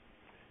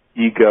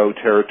ego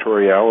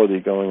territoriality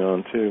going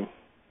on, too.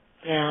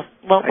 Yeah.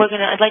 Well,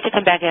 I'd like to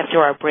come back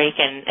after our break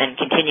and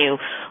continue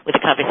with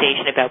a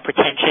conversation about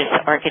pretentious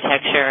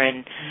architecture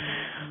and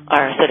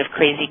our sort of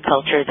crazy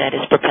culture that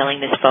is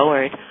propelling this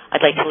forward.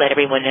 I'd like to let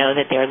everyone know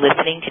that they're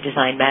listening to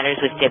Design Matters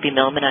with Debbie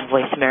Millman on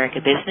Voice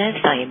America Business.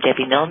 I am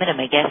Debbie Millman, and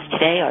my guests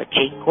today are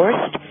Jake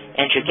Gorst,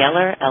 Andrew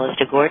Geller,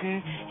 Alastair Gordon,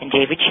 and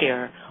David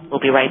Shearer. We'll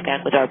be right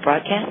back with our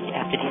broadcast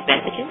after these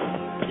messages.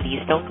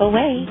 Please don't go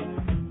away.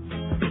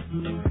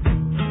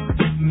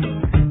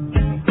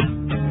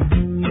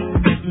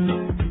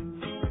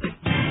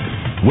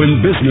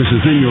 When business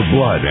is in your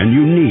blood and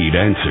you need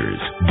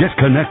answers, get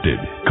connected.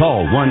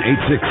 Call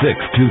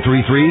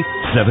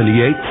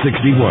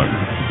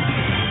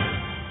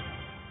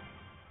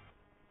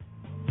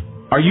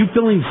 1-866-233-7861. Are you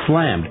feeling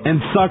slammed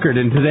and suckered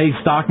in today's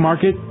stock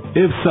market?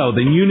 If so,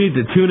 then you need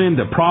to tune in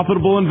to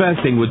Profitable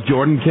Investing with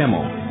Jordan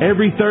Kimmel.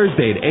 Every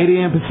Thursday at 8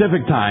 a.m.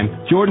 Pacific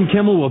Time, Jordan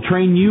Kimmel will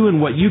train you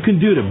in what you can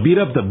do to beat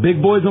up the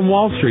big boys on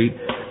Wall Street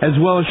as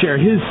well as share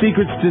his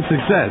secrets to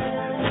success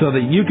so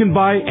that you can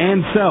buy and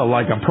sell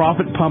like a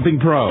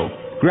profit-pumping pro.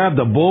 Grab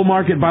the bull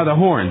market by the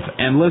horns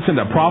and listen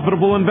to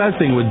Profitable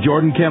Investing with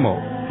Jordan Kimmel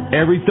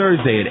every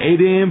Thursday at 8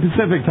 a.m.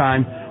 Pacific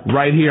Time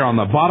right here on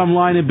the Bottom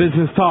Line in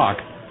Business Talk,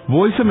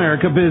 Voice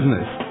America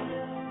Business.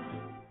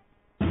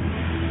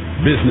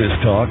 Business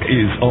talk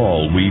is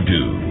all we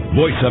do.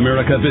 Voice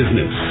America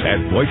Business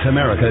at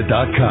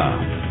voiceamerica.com.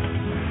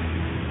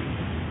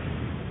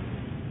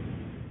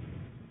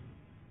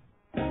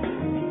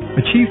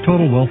 Achieve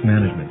total wealth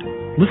management.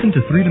 Listen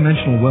to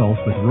Three-Dimensional Wealth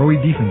with Roy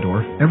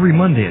Diefendorf every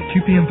Monday at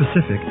 2 p.m.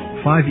 Pacific,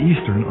 5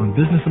 Eastern on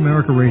Business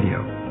America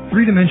Radio.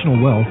 Three-Dimensional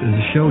Wealth is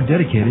a show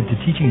dedicated to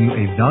teaching you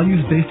a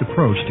values-based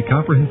approach to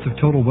comprehensive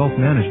total wealth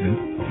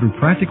management through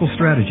practical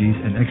strategies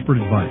and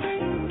expert advice.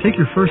 Take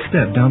your first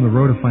step down the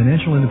road of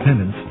financial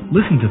independence.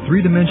 Listen to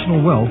Three-Dimensional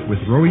Wealth with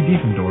Roy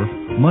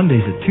Diefendorf,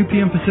 Mondays at 2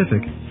 p.m.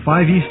 Pacific,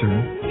 5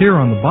 Eastern, here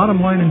on the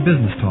Bottom Line in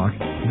Business Talk,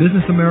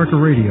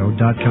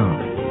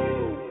 BusinessAmericaRadio.com.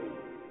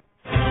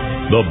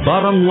 The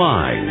Bottom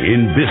Line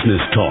in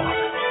Business Talk.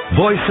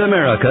 Voice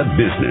America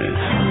Business.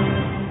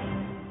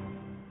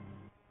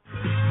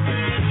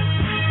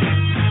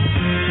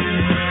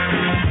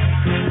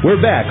 We're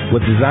back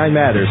with Design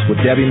Matters with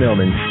Debbie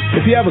Millman.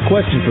 If you have a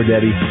question for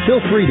Debbie, feel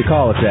free to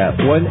call us at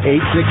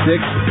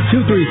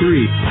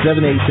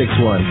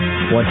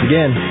 1-866-233-7861. Once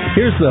again,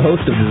 here's the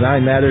host of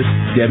Design Matters,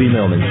 Debbie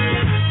Millman.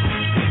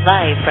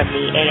 Live from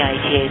the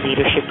AIGA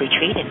Leadership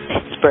Retreat in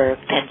Pittsburgh,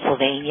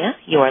 Pennsylvania,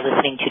 you are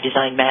listening to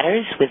Design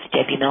Matters with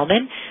Debbie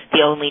Millman,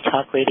 the only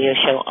talk radio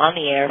show on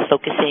the air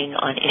focusing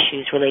on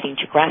issues relating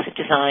to graphic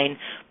design,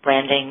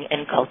 branding,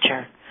 and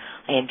culture.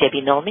 I am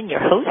Debbie Millman, your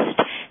host,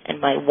 and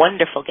my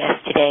wonderful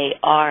guests today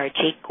are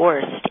Jake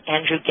Gorst,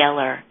 Andrew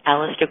Geller,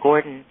 Alastair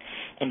Gordon,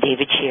 and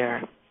David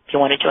Shearer. If you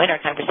want to join our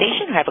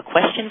conversation or have a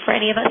question for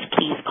any of us,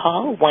 please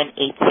call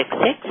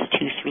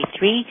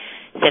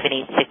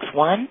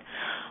 1-866-233-7861.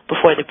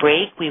 Before the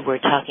break, we were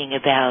talking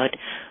about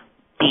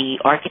the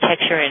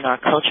architecture in our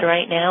culture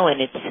right now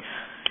and its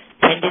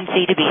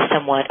tendency to be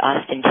somewhat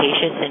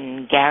ostentatious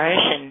and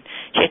garish, and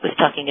Jake was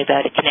talking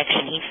about a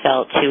connection he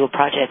felt to a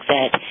project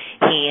that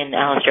he and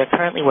Alastair are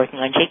currently working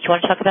on. Jake, do you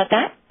want to talk about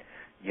that?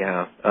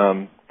 Yeah,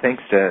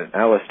 thanks to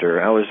Alastair.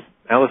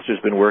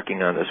 Alastair's been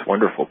working on this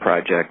wonderful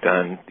project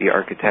on the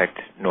architect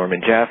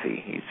Norman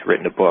Jaffe. He's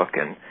written a book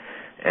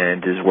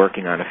and is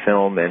working on a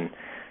film, and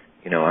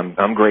you know,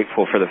 I'm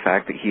grateful for the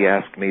fact that he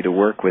asked me to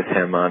work with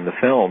him on the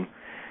film.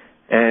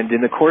 And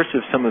in the course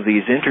of some of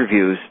these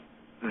interviews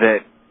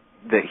that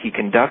he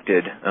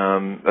conducted,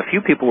 a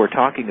few people were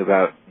talking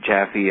about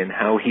Jaffe and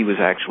how he was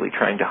actually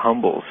trying to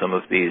humble some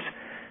of these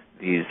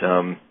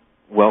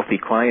wealthy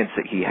clients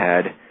that he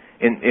had.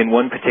 In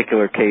one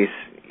particular case,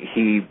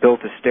 he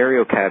built a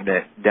stereo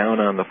cabinet down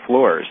on the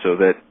floor so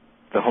that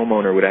the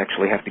homeowner would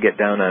actually have to get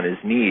down on his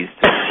knees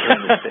to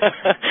turn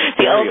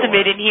the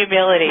ultimate in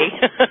humility.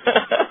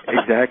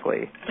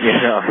 Exactly.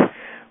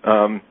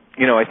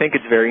 I think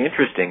it's very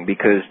interesting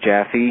because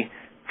Jaffe,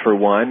 for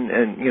one,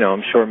 and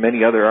I'm sure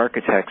many other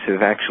architects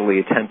have actually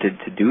attempted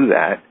to do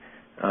that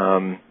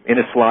in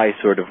a sly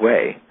sort of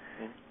way.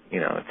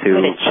 What a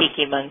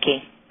cheeky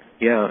monkey.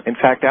 Yeah. In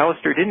fact,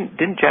 Alastair,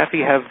 didn't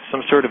Jaffe have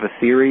some sort of a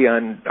theory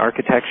on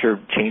architecture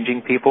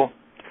changing people?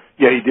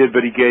 Yeah, he did,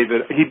 but he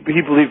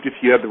believed if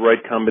you had the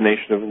right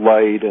combination of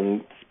light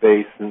and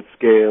space and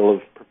scale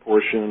of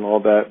proportion and all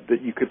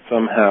that you could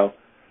somehow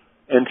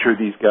enter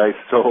these guys'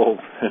 souls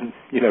and,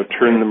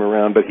 turn them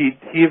around. But he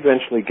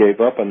eventually gave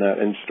up on that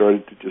and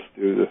started to just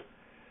do the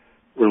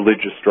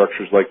religious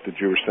structures like the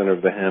Jewish Center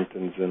of the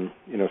Hamptons and,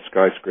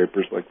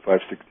 skyscrapers like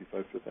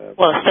 565 Fifth Avenue.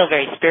 Well, still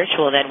very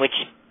spiritual then, which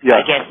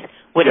I guess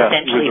would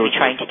essentially be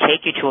trying to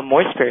take you to a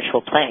more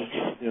spiritual place.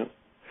 Yeah.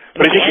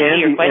 But I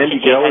think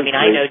Andy Geller's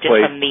I know just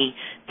from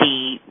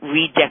the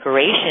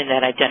redecoration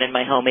that I've done in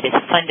my home, it has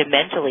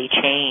fundamentally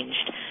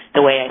changed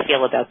the way I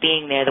feel about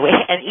being there,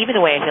 and even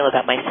the way I feel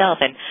about myself.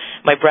 And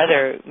my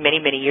brother, many,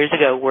 many years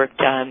ago,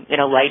 worked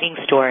in a lighting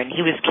store, and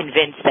he was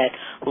convinced that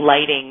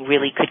lighting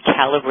really could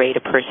calibrate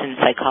a person's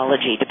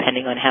psychology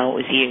depending on how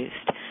it was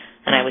used.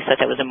 And I always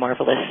thought that was a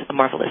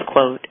marvelous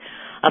quote.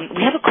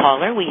 We have a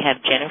caller. We have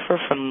Jennifer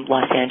from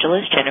Los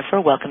Angeles. Jennifer,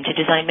 welcome to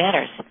Design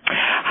Matters.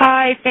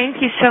 Hi, thank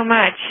you so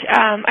much.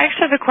 I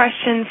actually have a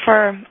question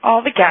for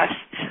all the guests.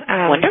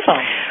 Wonderful.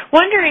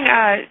 Wondering,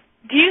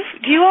 do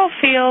you all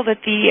feel that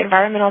the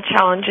environmental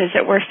challenges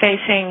that we're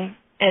facing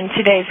in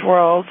today's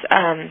world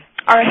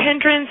are a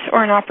hindrance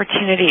or an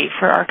opportunity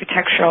for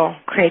architectural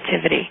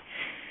creativity?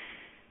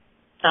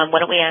 Why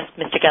don't we ask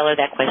Mr. Geller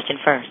that question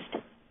first?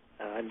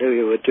 I knew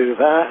you would do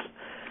that.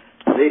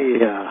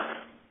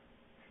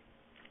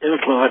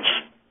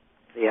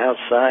 The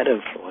outside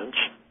influence,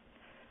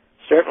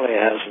 certainly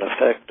has an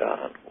effect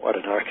on what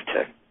an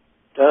architect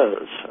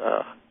does.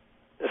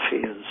 If he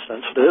is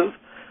sensitive,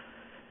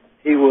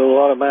 he will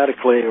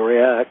automatically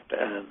react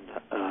and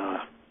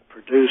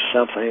produce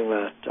something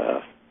that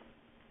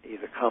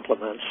either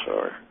complements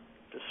or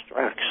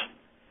distracts.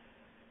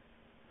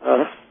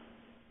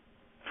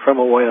 from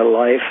a way of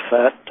life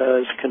that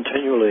is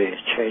continually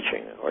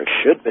changing, or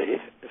should be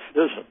if it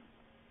isn't.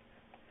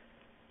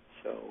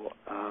 So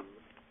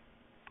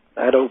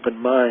that open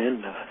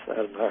mind that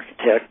an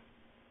architect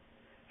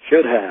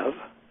should have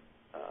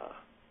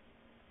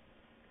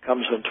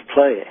comes into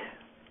play.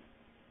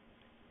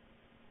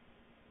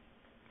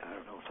 I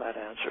don't know if that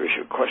answers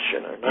your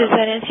question or not. Does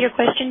that answer your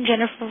question,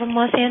 Jennifer from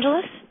Los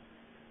Angeles?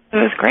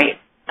 It was great.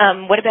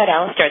 What about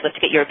Alastair? I'd love to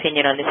get your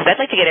opinion on this. I'd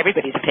like to get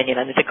everybody's opinion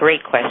on this. It's a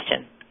great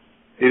question.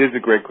 It is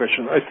a great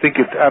question. I think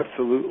it's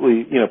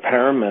absolutely,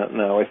 paramount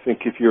now. I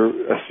think if you're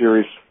a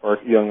serious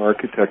young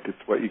architect,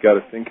 it's what you got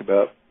to think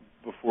about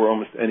before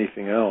almost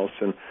anything else.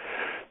 And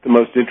the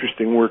most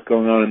interesting work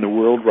going on in the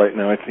world right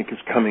now, I think, is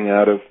coming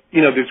out of,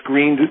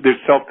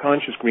 there's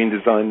self-conscious green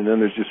design, and then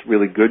there's just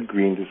really good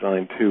green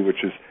design too,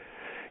 which is,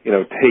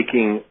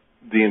 taking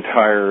the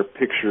entire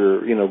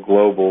picture,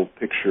 global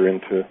picture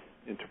into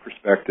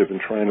perspective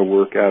and trying to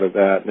work out of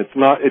that. And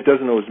it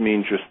doesn't always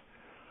mean just,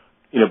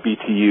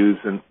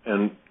 BTUs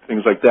and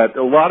things like that.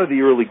 A lot of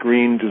the early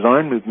green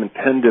design movement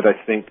tended, I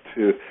think,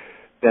 to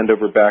bend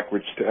over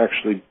backwards to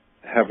actually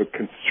have a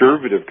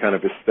conservative kind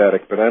of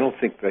aesthetic, but I don't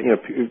think that,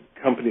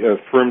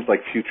 firms like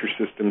Future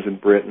Systems in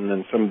Britain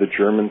and some of the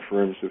German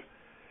firms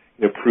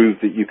have proved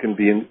that you can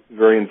be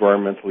very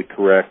environmentally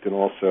correct and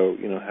also,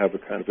 have a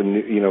kind of a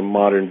new,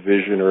 modern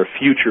vision or a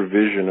future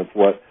vision of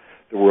what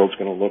the world's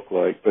going to look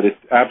like. But it's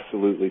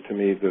absolutely, to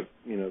me, the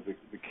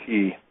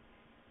key.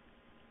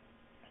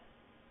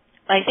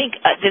 I think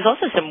there's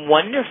also some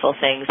wonderful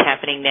things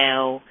happening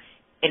now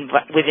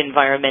with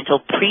environmental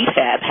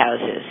prefab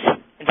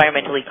houses,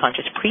 environmentally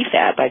conscious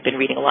prefab. I've been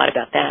reading a lot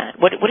about that.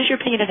 What is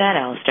your opinion of that,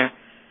 Alastair?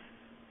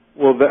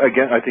 Well,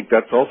 again, I think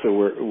that's also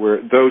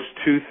where those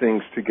two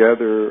things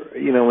together,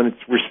 and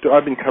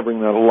I've been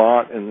covering that a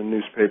lot in the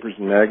newspapers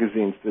and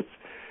magazines.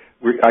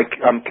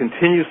 I'm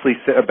continuously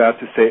about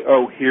to say,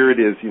 oh, here it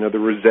is, the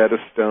Rosetta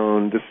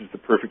Stone. This is the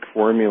perfect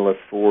formula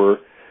for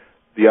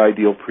the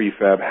ideal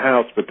prefab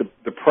house. But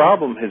the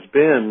problem has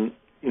been,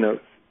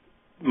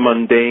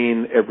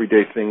 mundane,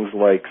 everyday things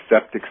like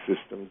septic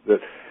systems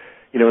that,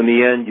 in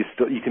the end,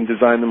 you can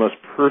design the most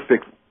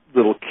perfect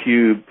little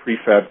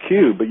prefab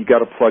cube, but you got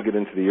to plug it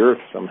into the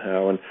earth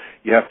somehow, and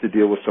you have to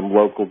deal with some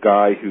local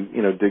guy who,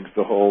 digs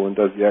the hole and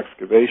does the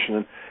excavation.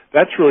 And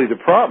that's really the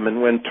problem.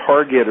 And when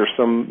Target or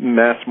some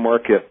mass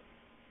market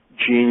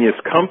genius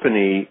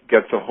company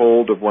gets a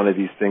hold of one of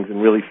these things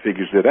and really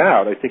figures it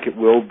out, I think it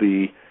will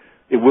be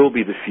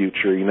the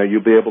future.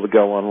 You'll be able to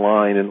go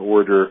online and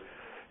order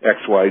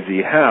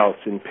XYZ house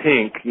in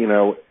pink,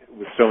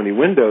 with so many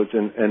windows,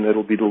 and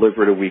it'll be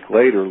delivered a week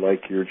later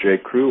like your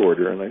J. Crew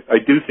order. And I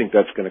do think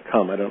that's going to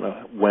come. I don't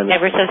know when.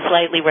 Ever so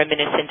slightly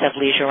reminiscent of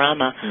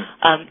Leisure-rama.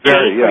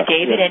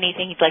 David,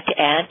 anything you'd like to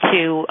add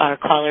to our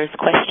caller's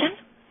question?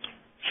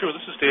 Sure,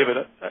 this is David.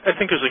 I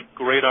think there's a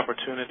great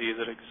opportunity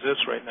that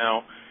exists right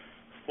now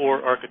for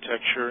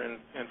architecture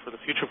and for the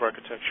future of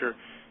architecture.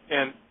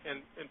 And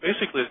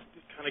basically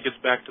it kind of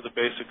gets back to the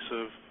basics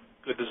of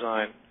good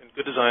design. And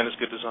good design is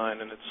good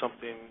design, and it's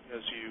something,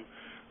 as you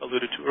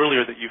alluded to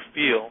earlier, that you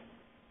feel.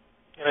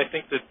 And I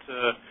think that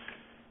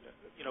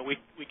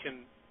we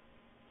can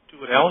do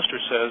what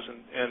Alastair says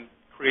and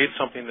create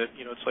something that,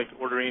 it's like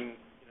ordering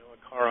a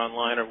car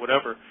online or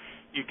whatever.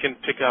 You can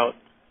pick out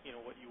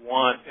what you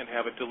want and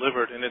have it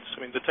delivered. And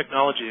the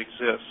technology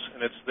exists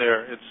and it's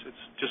there.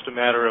 It's just a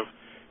matter of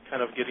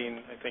kind of getting,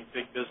 I think,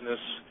 big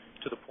business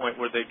to the point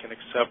where they can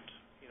accept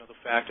the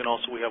fact. And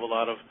also we have a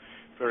lot of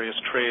various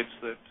trades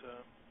that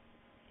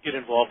get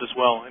involved as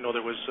well. I know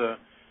there was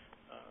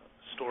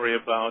story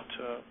about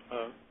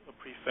a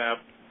prefab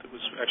that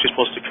was actually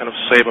supposed to kind of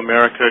save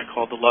America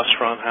called the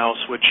Lustron House,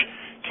 which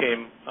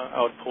came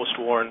out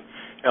post-war, and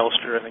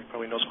Alastair, I think,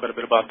 probably knows quite a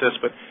bit about this,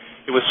 but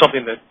it was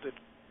something that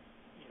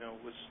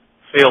was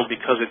failed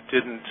because it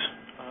didn't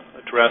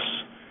address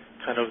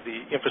kind of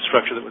the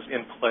infrastructure that was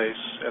in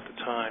place at the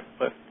time.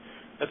 But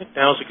I think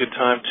now is a good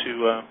time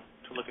to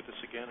look at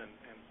this again and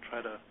try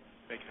to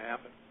make it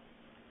happen.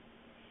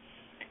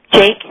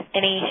 Jake,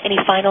 any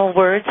final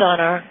words on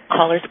our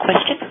caller's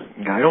question?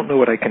 I don't know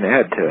what I can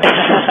add to it.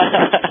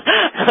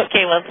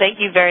 Okay, well,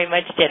 thank you very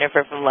much,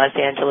 Jennifer from Los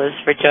Angeles,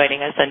 for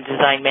joining us on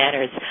Design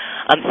Matters.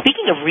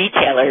 Speaking of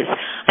retailers,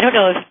 I don't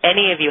know if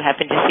any of you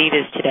happen to see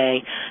this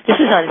today.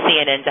 This is on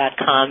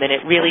CNN.com, and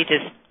it really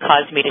just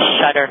caused me to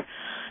shudder.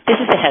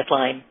 This is the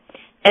headline: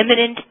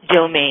 Eminent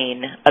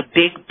Domain, a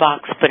big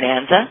box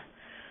bonanza.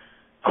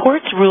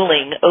 Court's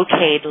ruling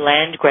okayed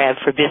land grab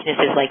for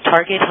businesses like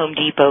Target, Home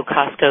Depot,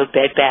 Costco,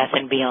 Bed Bath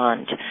 &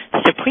 Beyond.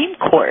 The Supreme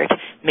Court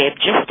may have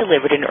just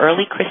delivered an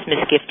early Christmas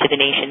gift to the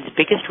nation's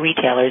biggest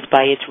retailers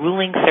by its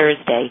ruling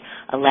Thursday,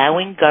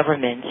 allowing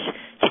governments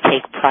to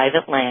take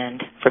private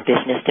land for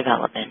business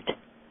development.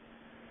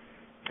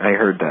 I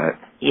heard that.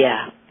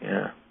 Yeah.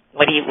 Yeah.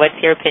 What's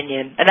your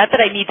opinion? And not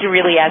that I need to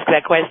really ask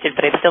that question,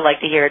 but I'd still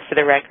like to hear it for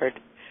the record.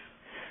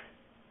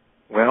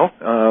 Well,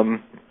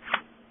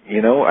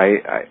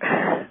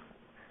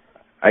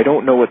 I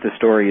don't know what the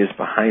story is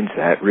behind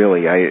that,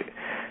 really.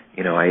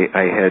 I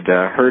had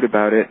heard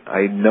about it.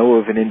 I know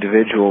of an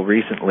individual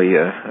recently,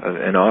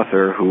 an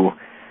author who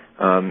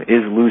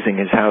is losing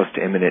his house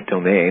to eminent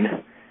domain,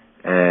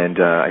 and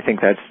I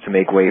think that's to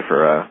make way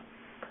for a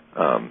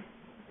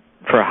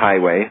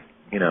highway,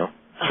 sort of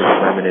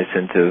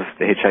reminiscent of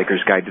The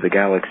Hitchhiker's Guide to the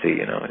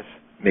Galaxy. It's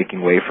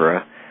making way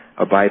for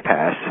a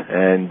bypass,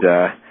 and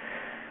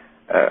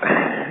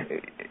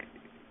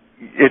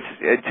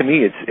to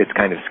me it's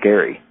kind of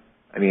scary.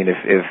 I mean,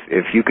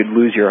 if you could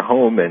lose your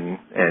home and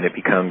it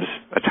becomes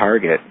a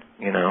target,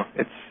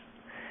 it's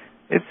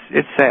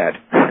sad.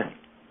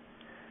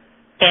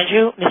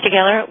 Andrew, Mr.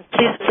 Geller,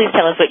 please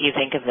tell us what you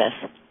think of this.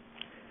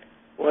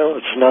 Well,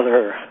 it's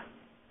another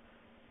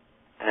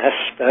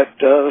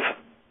aspect of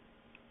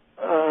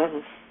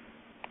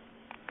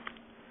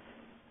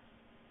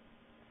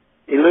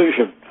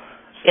illusion.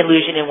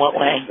 Illusion in what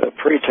way? The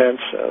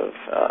pretense of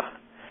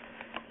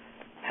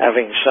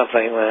having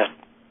something that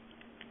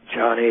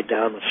Johnny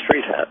down the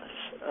street has,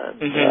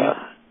 and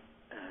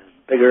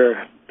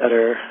bigger,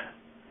 better,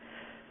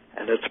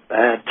 and it's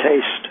bad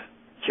taste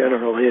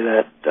generally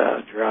that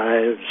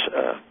drives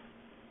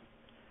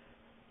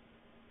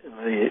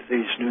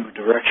these new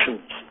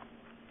directions.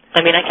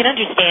 I mean, I can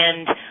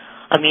understand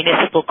a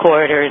municipal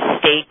court or a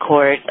state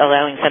court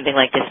allowing something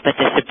like this, but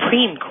the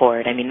Supreme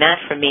Court, I mean, that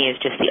for me is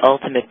just the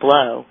ultimate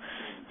blow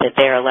that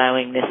they're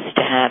allowing this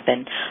to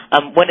happen.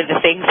 One of the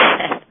things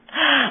that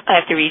I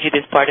have to read you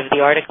this part of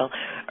the article.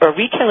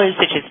 Retailers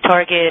such as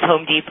Target,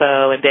 Home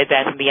Depot, and Bed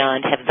Bath &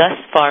 Beyond have thus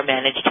far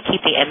managed to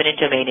keep the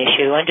eminent domain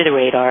issue under the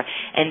radar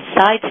and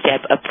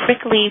sidestep a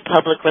prickly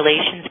public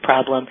relations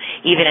problem,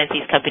 even as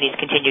these companies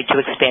continue to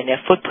expand their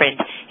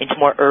footprint into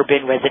more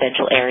urban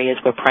residential areas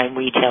where prime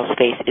retail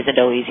space isn't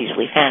always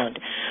easily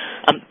found.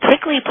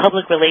 Prickly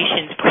public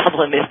relations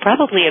problem is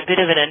probably a bit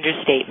of an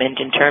understatement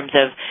in terms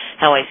of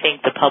how I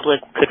think the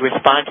public could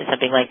respond to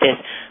something like this.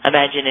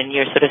 Imagine in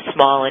your sort of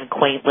small and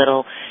quaint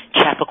little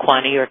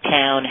Chappaqua, New York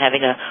town,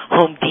 having a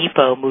Home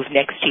Depot move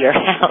next to your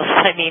house.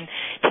 I mean,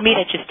 to me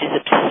that just is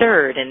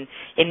absurd and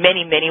in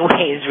many, many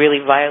ways really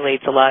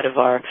violates a lot of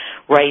our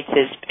rights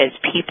as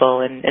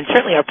people and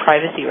certainly our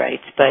privacy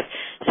rights, but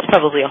it's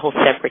probably a whole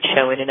separate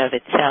show in and of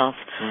itself.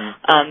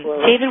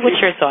 David,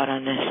 what's your thought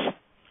on this?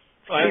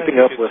 Keeping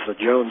up with the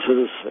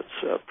Joneses,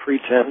 it's a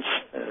pretense,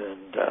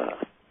 and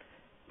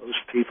most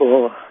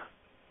people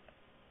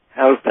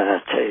have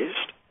bad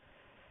taste.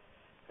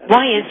 And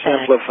why is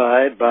that?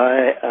 Exemplified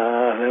by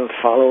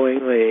following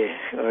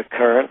the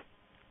current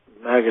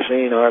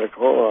magazine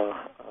article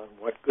on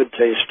what good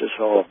taste is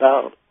all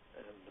about.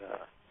 And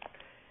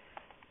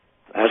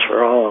that's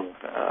wrong.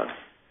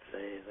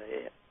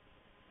 They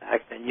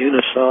act in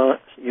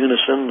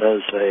unison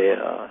as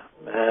a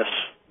mass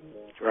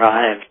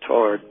drive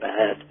toward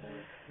bad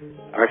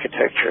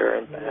architecture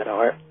and bad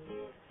art.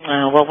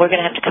 Well, we're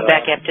going to have to come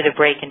back after the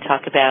break and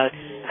talk about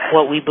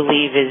what we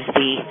believe is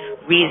the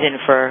reason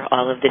for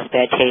all of this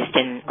bad taste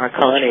in our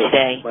culture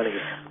today.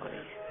 Money.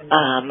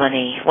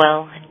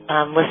 Well,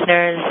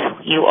 listeners,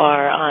 you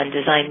are on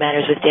Design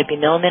Matters with Debbie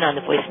Millman on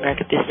the Voice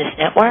America Business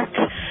Network.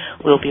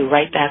 We'll be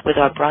right back with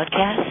our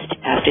broadcast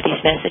after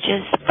these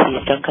messages.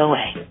 Please don't go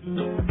away.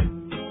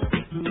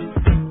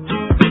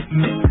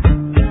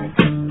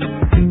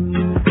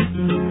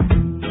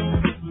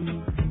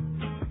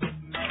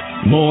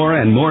 More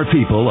and more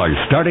people are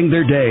starting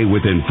their day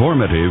with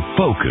informative,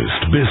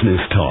 focused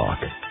business talk.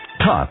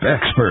 Top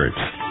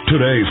experts.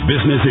 Today's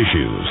business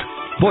issues.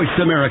 Voice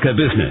America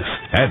Business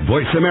at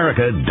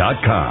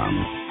voiceamerica.com.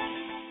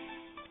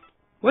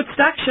 What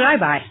stock should I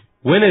buy?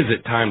 When is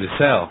it time to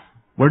sell?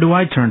 Where do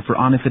I turn for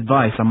honest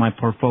advice on my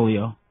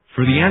portfolio?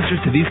 For the answers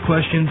to these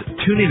questions,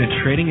 tune in to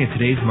Trading in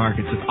Today's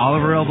Markets with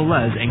Oliver L.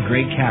 Velez and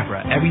Greg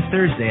Capra every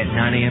Thursday at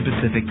 9 a.m.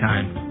 Pacific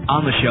Time.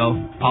 On the show,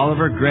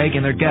 Oliver, Greg,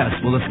 and their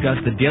guests will discuss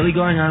the daily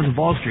going-ons of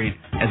Wall Street,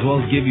 as well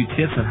as give you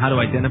tips on how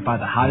to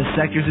identify the hottest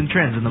sectors and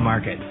trends in the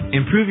market.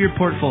 Improve your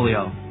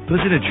portfolio.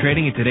 Listen to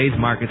Trading in Today's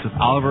Markets with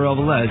Oliver L.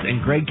 Velez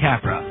and Greg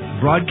Capra,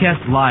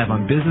 broadcast live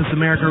on Business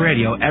America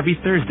Radio every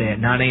Thursday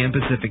at 9 a.m.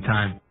 Pacific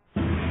Time.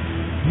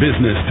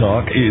 Business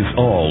talk is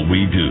all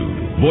we do.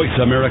 Voice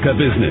America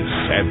Business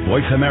at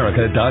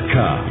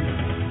voiceamerica.com.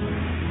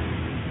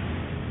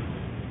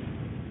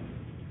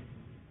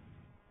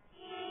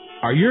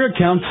 Are your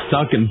accounts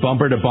stuck in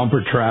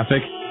bumper-to-bumper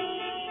traffic?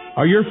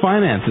 Are your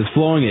finances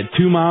flowing at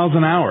 2 miles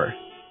an hour?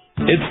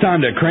 It's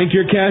time to crank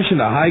your cash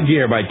into high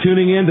gear by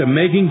tuning in to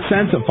Making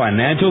Sense of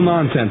Financial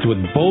Nonsense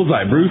with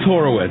Bullseye Bruce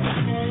Horowitz.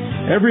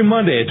 Every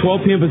Monday at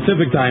 12 p.m.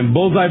 Pacific Time,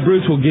 Bullseye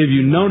Bruce will give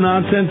you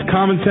no-nonsense,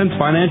 common-sense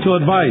financial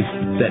advice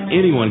that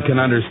anyone can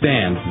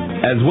understand,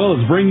 as well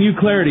as bring you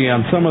clarity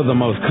on some of the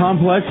most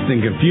complex and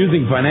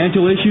confusing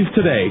financial issues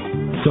today.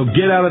 So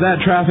get out of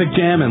that traffic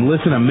jam and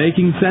listen to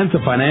Making Sense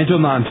of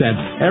Financial Nonsense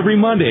every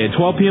Monday at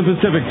 12 p.m.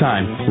 Pacific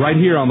Time, right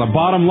here on the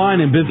Bottom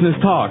Line in Business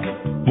Talk,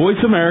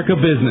 Voice America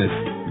Business.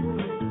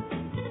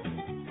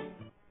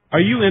 Are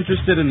you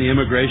interested in the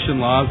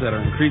immigration laws that are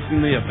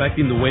increasingly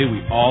affecting the way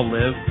we all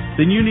live?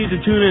 Then you need to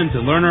tune in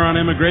to Learner on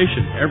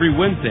Immigration every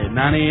Wednesday at 9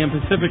 a.m.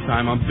 Pacific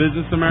Time on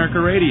Business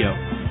America Radio.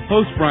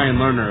 Host Brian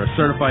Lerner, a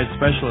certified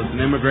specialist in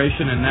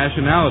immigration and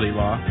nationality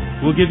law,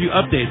 will give you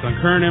updates on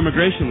current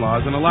immigration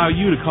laws and allow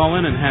you to call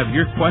in and have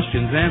your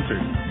questions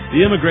answered.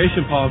 The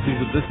immigration policies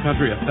of this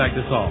country affect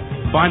us all.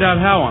 Find out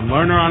how on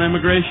Lerner on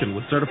Immigration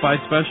with certified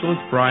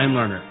specialist Brian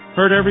Lerner.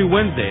 Heard every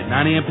Wednesday at 9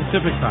 a.m.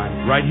 Pacific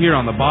Time, right here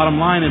on the Bottom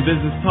Line in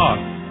Business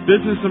Talk,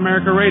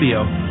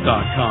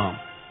 BusinessAmericaRadio.com.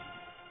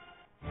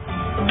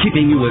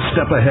 Keeping you a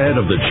step ahead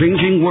of the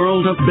changing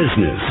world of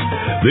business.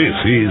 This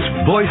is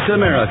Voice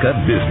America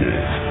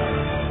Business.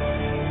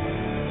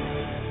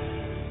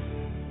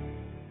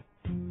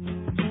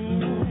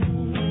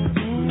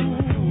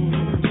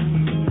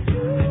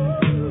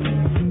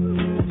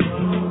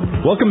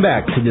 Welcome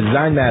back to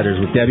Design Matters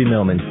with Debbie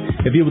Millman.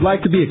 If you would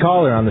like to be a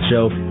caller on the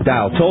show,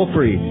 dial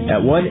toll-free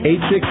at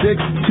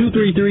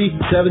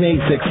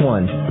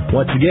 1-866-233-7861.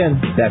 Once again,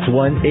 that's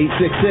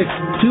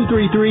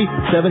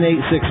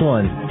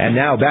 1-866-233-7861. And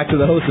now, back to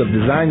the host of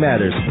Design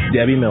Matters,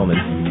 Debbie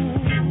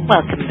Millman.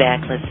 Welcome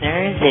back,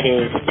 listeners. It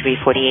is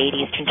 3:48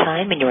 Eastern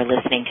Time, and you're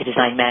listening to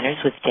Design Matters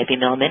with Debbie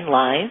Millman,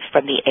 live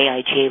from the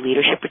AIGA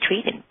Leadership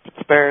Retreat in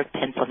Pittsburgh,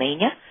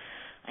 Pennsylvania.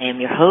 I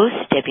am your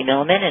host, Debbie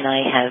Millman, and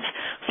I have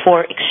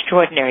four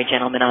extraordinary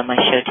gentlemen on my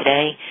show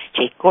today: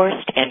 Jake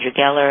Gorst, Andrew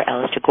Geller,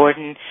 Alastair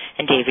Gordon,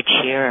 and David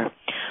Shearer.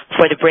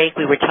 Before the break,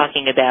 we were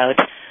talking about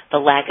the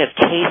lack of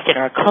taste in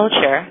our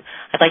culture.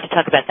 I'd like to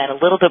talk about that a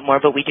little bit more,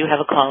 but we do have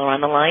a caller on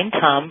the line,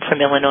 Tom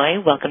from Illinois.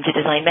 Welcome to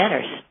Design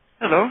Matters.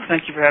 Hello,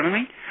 thank you for having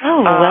me.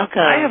 Oh,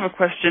 welcome. I have a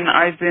question.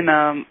 I've been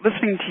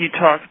listening to you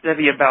talk,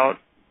 Debbie, about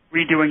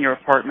redoing your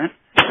apartment,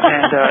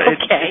 and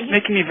okay. It's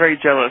making me very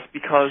jealous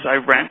because I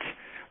rent.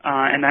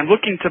 And I'm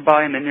looking to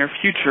buy in the near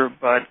future,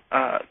 but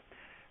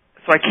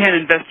so I can't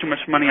invest too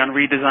much money on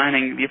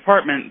redesigning the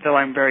apartment, though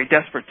I'm very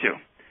desperate to.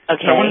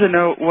 Okay. So I wanted to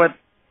know what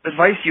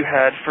advice you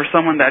had for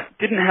someone that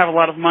didn't have a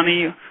lot of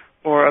money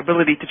or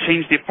ability to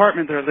change the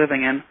apartment they're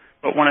living in,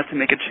 but wanted to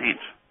make a change.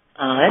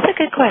 That's a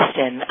good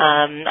question.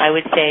 I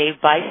would say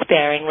buy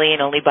sparingly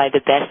and only buy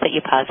the best that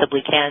you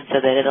possibly can so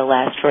that it'll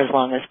last for as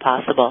long as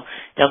possible.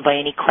 Don't buy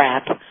any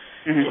crap.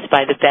 Mm-hmm. Just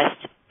buy the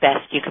best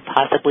you could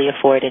possibly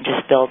afford and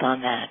just build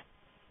on that.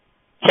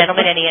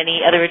 Gentlemen,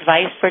 any other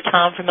advice for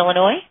Tom from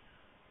Illinois?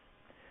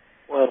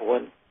 Well,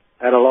 when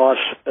at a loss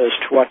as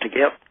to what to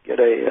get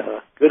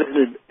a good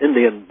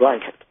Indian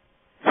blanket.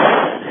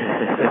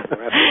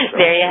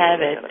 There you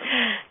have it.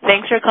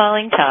 Thanks for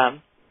calling,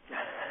 Tom.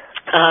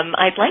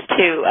 I'd like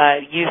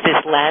to use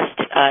this last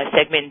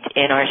segment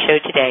in our show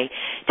today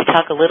to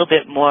talk a little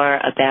bit more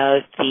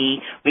about the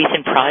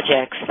recent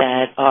projects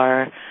that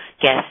our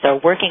guests are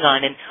working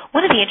on. And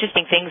one of the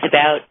interesting things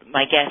about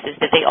my guests is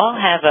that they all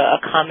have a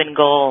common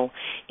goal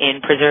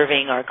in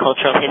preserving our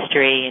cultural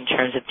history in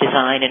terms of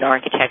design and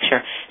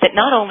architecture that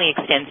not only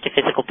extends to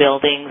physical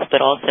buildings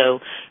but also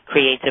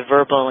creates a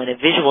verbal and a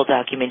visual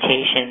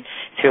documentation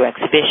through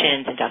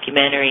exhibitions and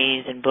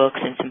documentaries and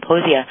books and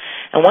symposia.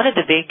 And one of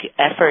the big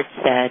efforts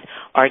that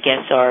our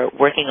guests are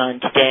working on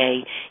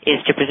today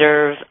is to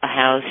preserve a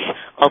house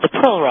called the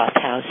Pearl-Roth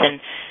House. And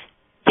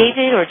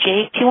David or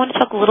Jake, do you want to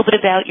talk a little bit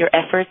about your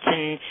efforts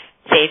in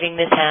saving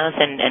this house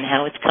and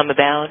how it's come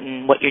about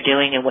and what you're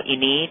doing and what you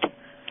need?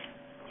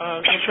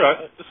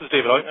 Sure. This is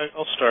David.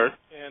 I'll start.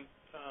 And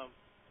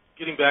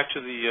getting back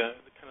to the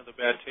kind of the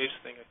bad taste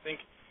thing, I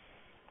think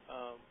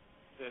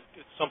that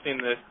it's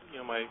something that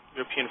my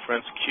European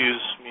friends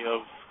accuse me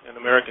of, and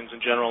Americans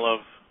in general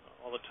of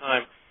all the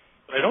time.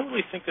 But I don't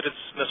really think that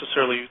it's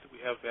necessarily that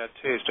we have bad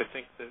taste. I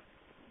think that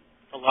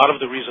a lot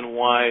of the reason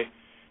why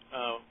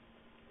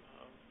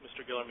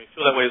Mr. Geller may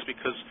feel that way is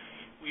because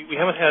we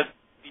haven't had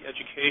the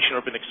education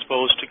or been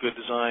exposed to good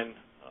design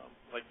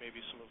like maybe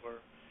some of our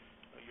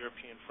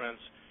European friends.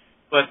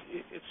 But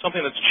it's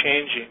something that's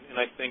changing, and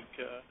I think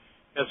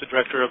as the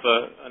director of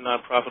a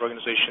nonprofit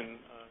organization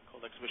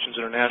called Exhibitions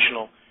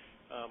International,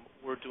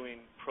 we're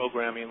doing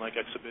programming like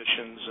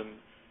exhibitions and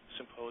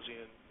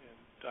symposia and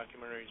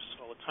documentaries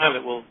all the time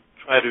that will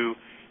try to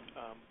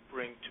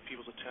bring to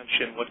people's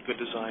attention what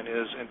good design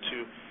is and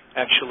to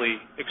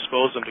actually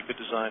expose them to good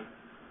design.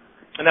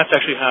 And that's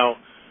actually how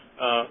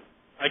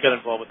I got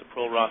involved with the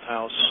Pearl-Roth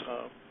House.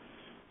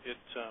 It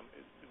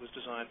was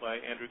designed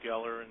by Andrew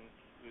Geller, and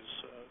who's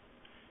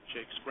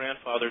Jake's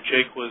grandfather.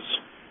 Jake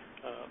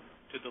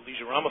did the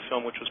Leisure-Rama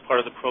film, which was part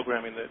of the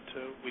programming that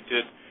we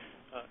did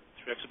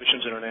through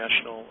Exhibitions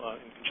International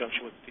in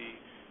conjunction with the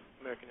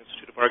American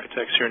Institute of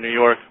Architects here in New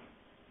York,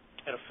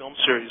 at a film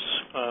series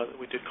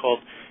that we did called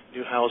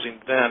New Housing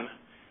Then,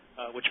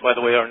 which, by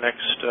the way, our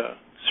next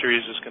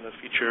series is going to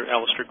feature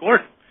Alastair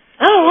Gordon.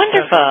 Oh,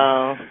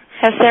 wonderful.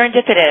 How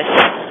serendipitous.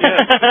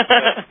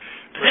 Yeah,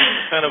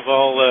 we're kind of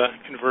all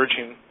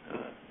converging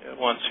at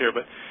once here.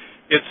 But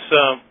it's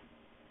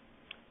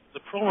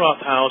the Pearl-Roth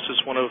House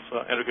is one of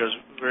Andrew Geller's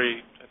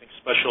very, I think,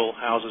 special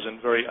houses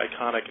and very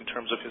iconic in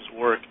terms of his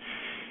work.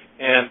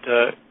 And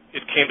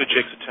it came to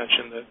Jake's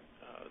attention that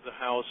the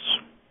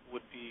house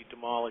would be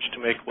demolished to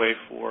make way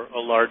for a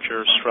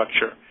larger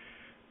structure.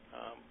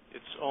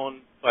 It's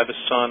owned by the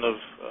son of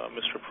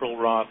Mr.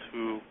 Pearl-Roth,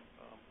 who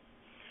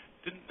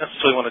didn't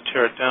necessarily want to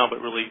tear it down,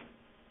 but really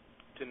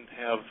didn't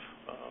have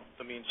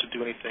the means to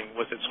do anything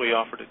with it, so he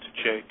offered it to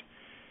Jake.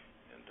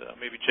 And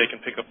maybe Jake can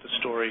pick up the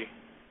story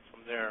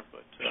from there.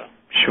 But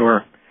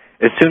Sure.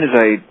 As soon as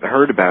I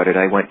heard about it,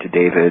 I went to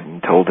David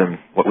and told him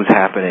what was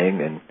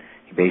happening, and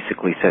he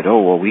basically said,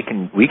 "Oh, well, we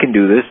can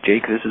do this,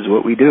 Jake. This is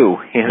what we do."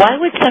 You know? Why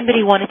would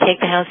somebody want to take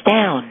the house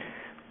down?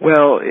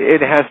 Well,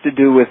 it has to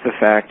do with the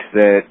fact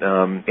that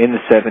in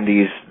the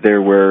 70s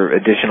there were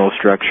additional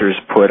structures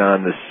put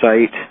on the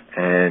site,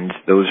 and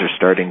those are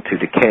starting to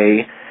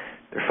decay.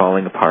 They're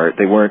falling apart.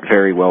 They weren't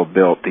very well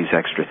built, these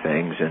extra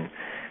things,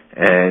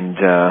 and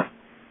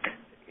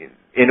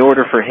in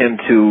order for him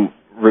to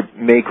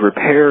make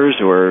repairs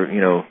or,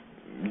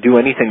 do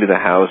anything to the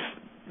house,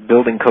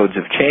 building codes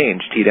have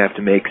changed. He'd have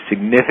to make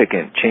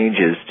significant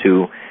changes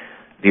to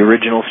the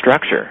original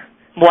structure.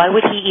 Why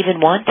would he even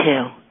want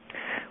to?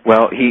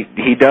 Well,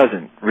 he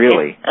doesn't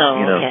really.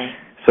 Okay.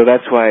 So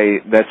that's why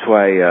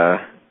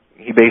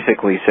he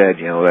basically said,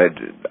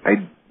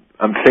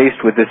 I'm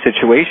faced with this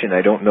situation.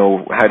 I don't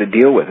know how to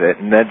deal with it.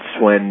 And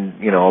that's when,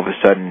 all of a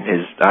sudden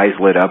his eyes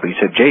lit up. He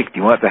said, "Jake, do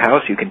you want the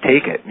house? You can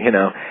take it."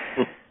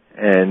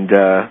 And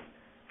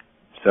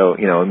so,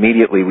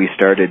 immediately we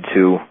started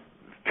to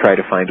try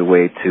to find a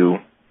way to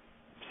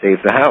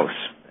save the house.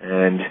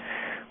 And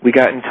we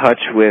got in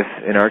touch with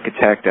an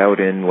architect out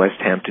in West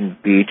Hampton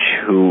Beach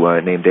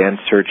named Dan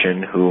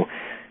Searchin, who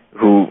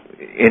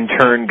in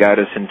turn got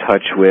us in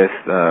touch with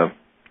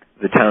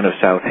the town of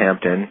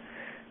Southampton,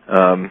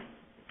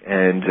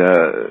 and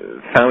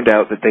found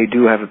out that they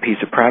do have a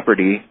piece of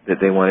property that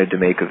they wanted to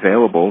make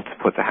available to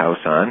put the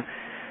house on.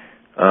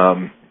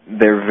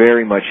 They're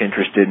very much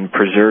interested in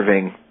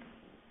preserving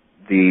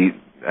the,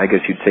 I guess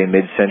you'd say,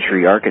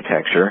 mid-century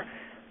architecture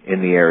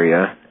in the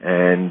area,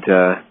 and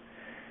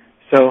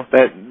so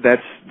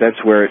that's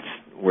where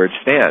it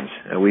stands.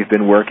 We've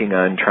been working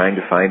on trying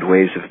to find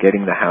ways of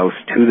getting the house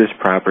to this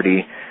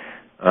property.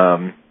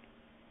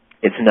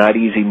 It's not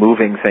easy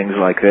moving things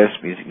like this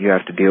because you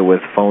have to deal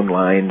with phone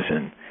lines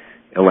and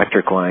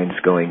electric lines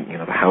going,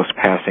 the house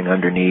passing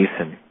underneath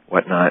and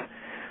whatnot.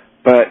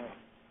 But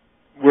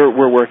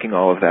we're working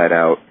all of that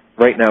out.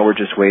 Right now we're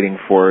just waiting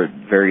for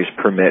various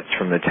permits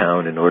from the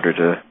town in order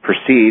to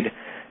proceed,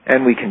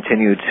 and we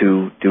continue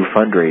to do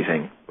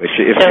fundraising.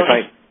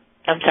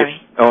 I'm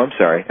sorry. I'm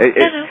sorry.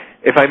 No.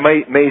 If I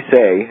may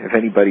say, if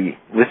anybody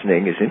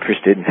listening is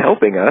interested in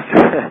helping us,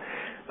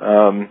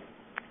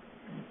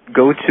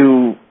 go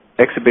to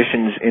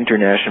Exhibitions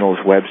International's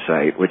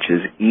website, which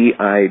is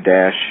ei-ny.org,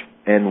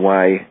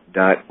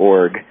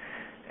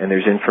 and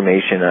there's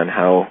information on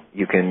how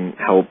you can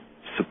help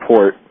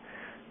support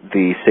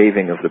the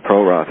saving of the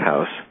Proroth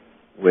house,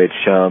 which,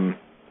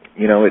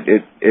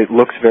 it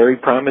looks very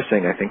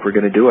promising. I think we're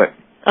going to do it.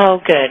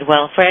 Oh, good.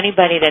 Well, for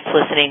anybody that's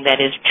listening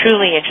that is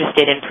truly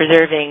interested in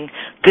preserving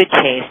good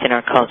taste in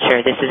our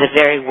culture, this is a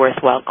very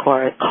worthwhile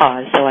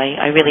cause. So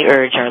I really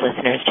urge our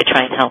listeners to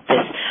try and help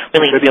this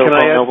really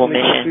noble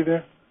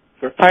mission.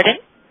 Pardon?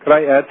 Could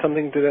I add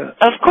something to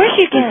that? Of course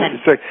you can.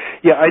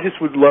 Yeah, I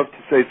just would love to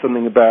say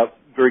something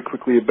very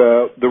quickly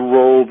about the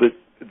role that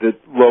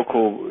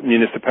local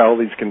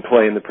municipalities can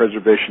play in the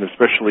preservation of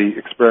especially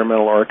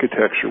experimental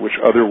architecture, which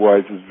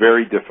otherwise is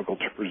very difficult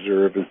to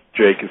preserve, as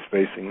Jake is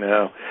facing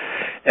now.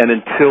 And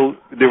until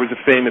there was a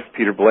famous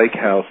Peter Blake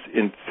house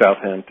in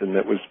Southampton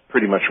that was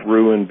pretty much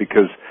ruined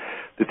because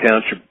the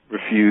township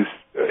refused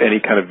any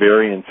kind of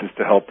variances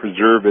to help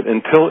preserve it.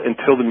 Until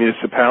the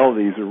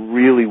municipalities are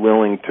really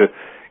willing to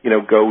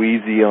go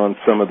easy on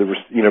some of the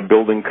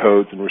building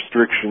codes and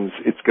restrictions,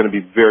 it's going to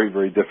be very,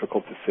 very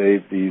difficult to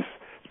save these,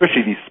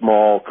 especially these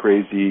small,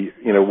 crazy,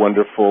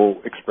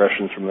 wonderful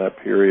expressions from that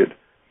period.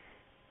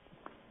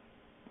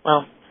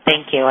 Well,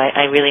 thank you.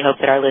 I really hope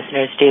that our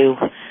listeners do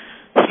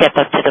step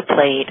up to the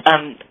plate.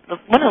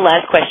 One of the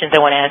last questions I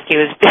want to ask you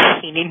is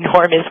an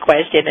enormous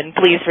question, and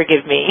please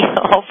forgive me,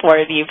 all four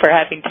of you, for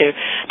having to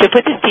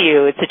put this to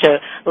you. It's such a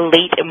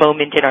late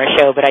moment in our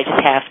show, but I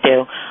just have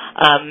to.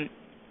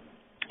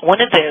 One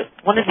of the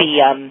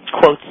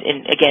quotes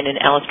in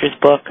Alastair's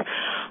book,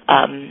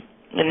 and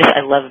this,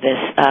 I love this.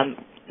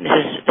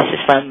 This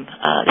is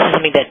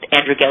something that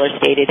Andrew Geller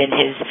stated in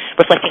his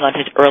reflecting on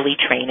his early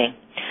training.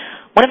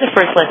 One of the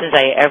first lessons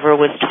I ever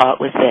was taught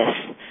was this: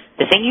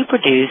 the thing you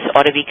produce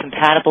ought to be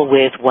compatible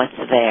with what's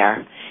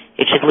there.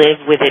 It should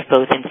live with it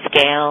both in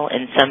scale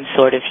and some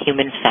sort of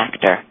human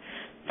factor.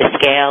 The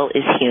scale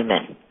is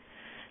human.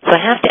 So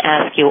I have to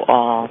ask you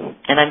all,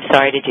 and I'm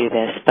sorry to do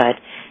this, but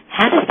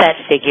how does that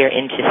figure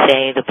into,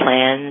 say, the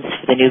plans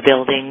for the new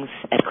buildings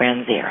at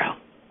Ground Zero?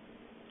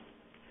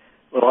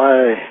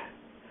 Well,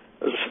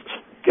 this is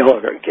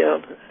Gallagher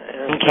again,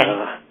 and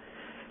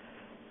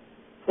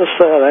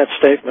that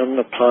statement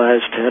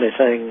applies to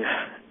anything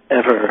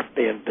ever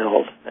being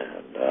built,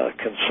 and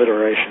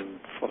consideration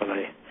for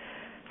the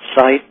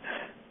site,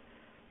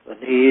 the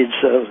needs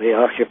of the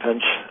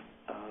occupants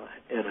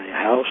in a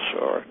house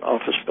or an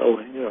office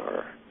building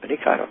or any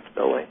kind of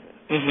building,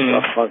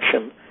 a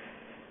function,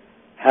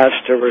 has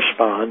to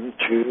respond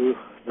to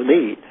the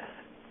need,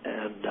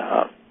 and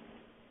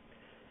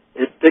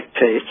it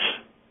dictates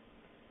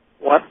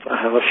what the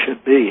house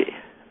should be.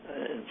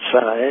 In in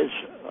size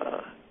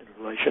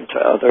in relation to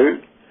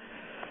other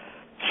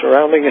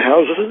surrounding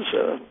houses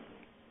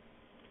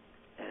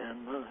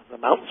and the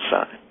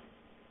mountainside.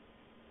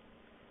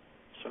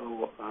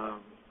 So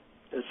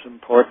it's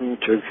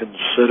important to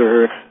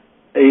consider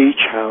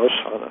each house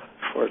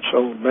for its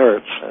own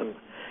merits and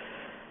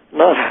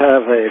not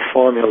have a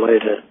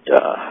formulated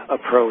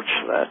approach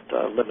that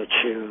limits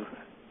you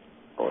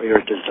or your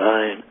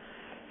design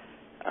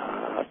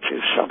to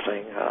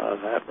something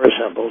that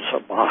resembles a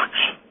box.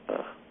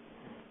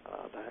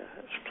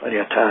 There's plenty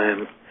of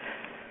time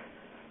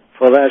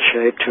for that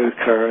shape to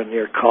occur in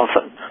your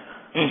coffin.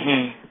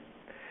 Mm-hmm.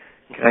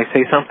 Can I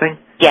say something?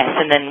 Yes,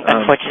 and then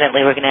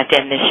unfortunately we're going to have to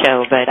end this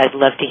show, but I'd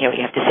love to hear what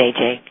you have to say,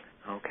 Jake.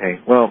 Okay.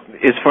 Well,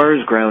 as far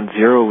as ground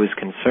zero is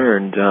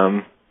concerned,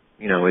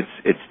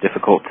 it's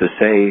difficult to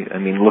say. I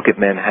mean, look at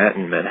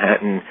Manhattan.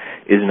 Manhattan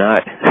is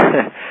not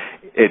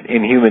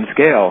in human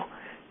scale.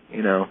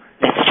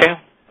 That's true.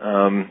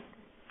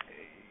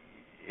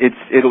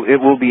 It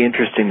will be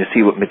interesting to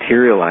see what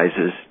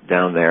materializes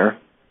down there.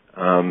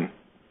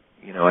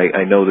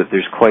 I know that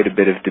there's quite a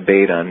bit of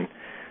debate on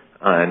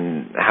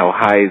how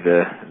high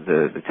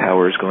the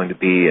tower is going to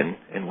be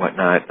and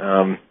whatnot.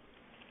 I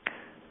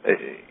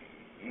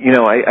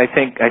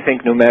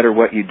think no matter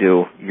what you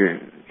do, you're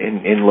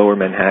in Lower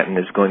Manhattan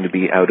is going to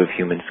be out of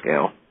human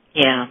scale.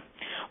 Yeah.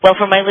 Well,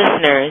 for my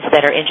listeners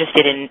that are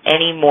interested in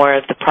any more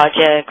of the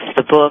projects,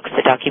 the books,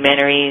 the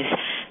documentaries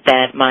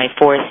that my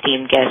four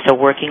esteemed guests are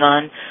working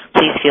on,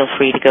 please feel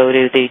free to go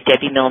to the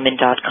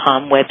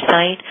DebbieMillman.com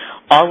website.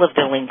 All of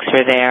the links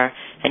are there,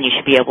 and you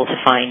should be able to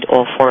find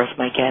all four of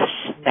my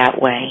guests that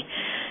way.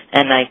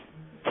 And I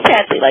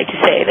sadly like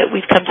to say that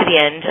we've come to the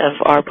end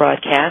of our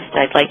broadcast.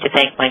 I'd like to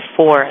thank my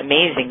four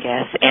amazing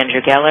guests,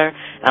 Andrew Geller,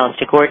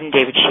 Alastair Gordon,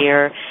 David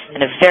Shearer,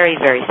 and a very,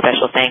 very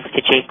special thanks to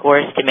Jake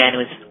Gorst, a man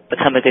who's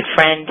become a good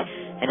friend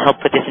and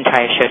helped put this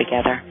entire show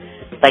together.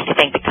 I'd like to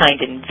thank the kind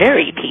and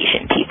very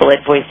patient people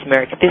at Voice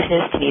America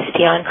Business, Denise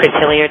Dion, Chris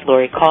Hilliard,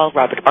 Lori Call,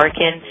 Robert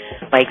Arkin,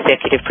 my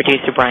executive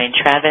producer, Brian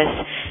Travis,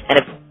 and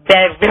a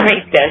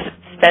very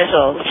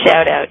special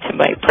shout-out to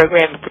my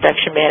program and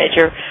production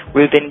manager,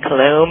 Ruben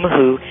Colomb,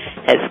 who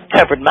has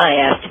covered my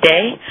ass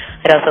today.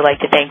 I'd also like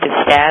to thank the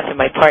staff and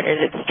my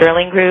partners at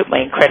Sterling Group,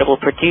 my incredible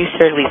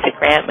producer, Lisa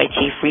Grant, my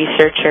chief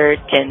researcher,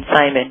 Jen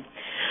Simon.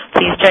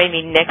 Please join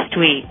me next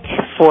week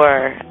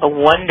for a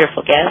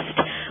wonderful guest,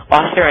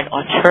 author and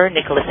auteur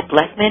Nicholas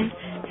Bleckman.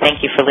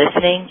 Thank you for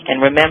listening,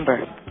 and remember,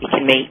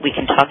 we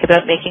can talk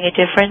about making a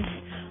difference,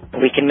 or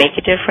we can make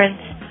a difference,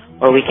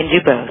 or we can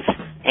do both.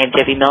 I am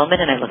Debbie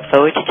Millman, and I look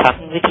forward to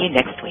talking with you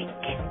next week.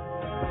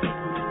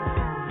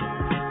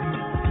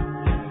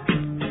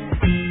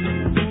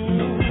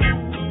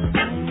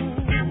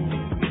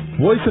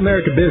 Voice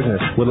America Business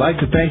would like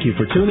to thank you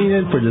for tuning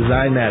in for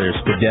Design Matters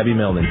with Debbie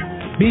Millman.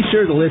 Be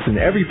sure to listen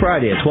every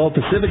Friday at 12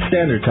 Pacific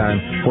Standard Time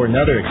for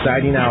another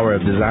exciting hour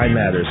of Design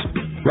Matters,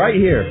 right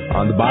here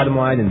on the Bottom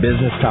Line in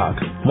Business Talk,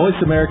 Voice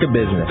America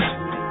Business.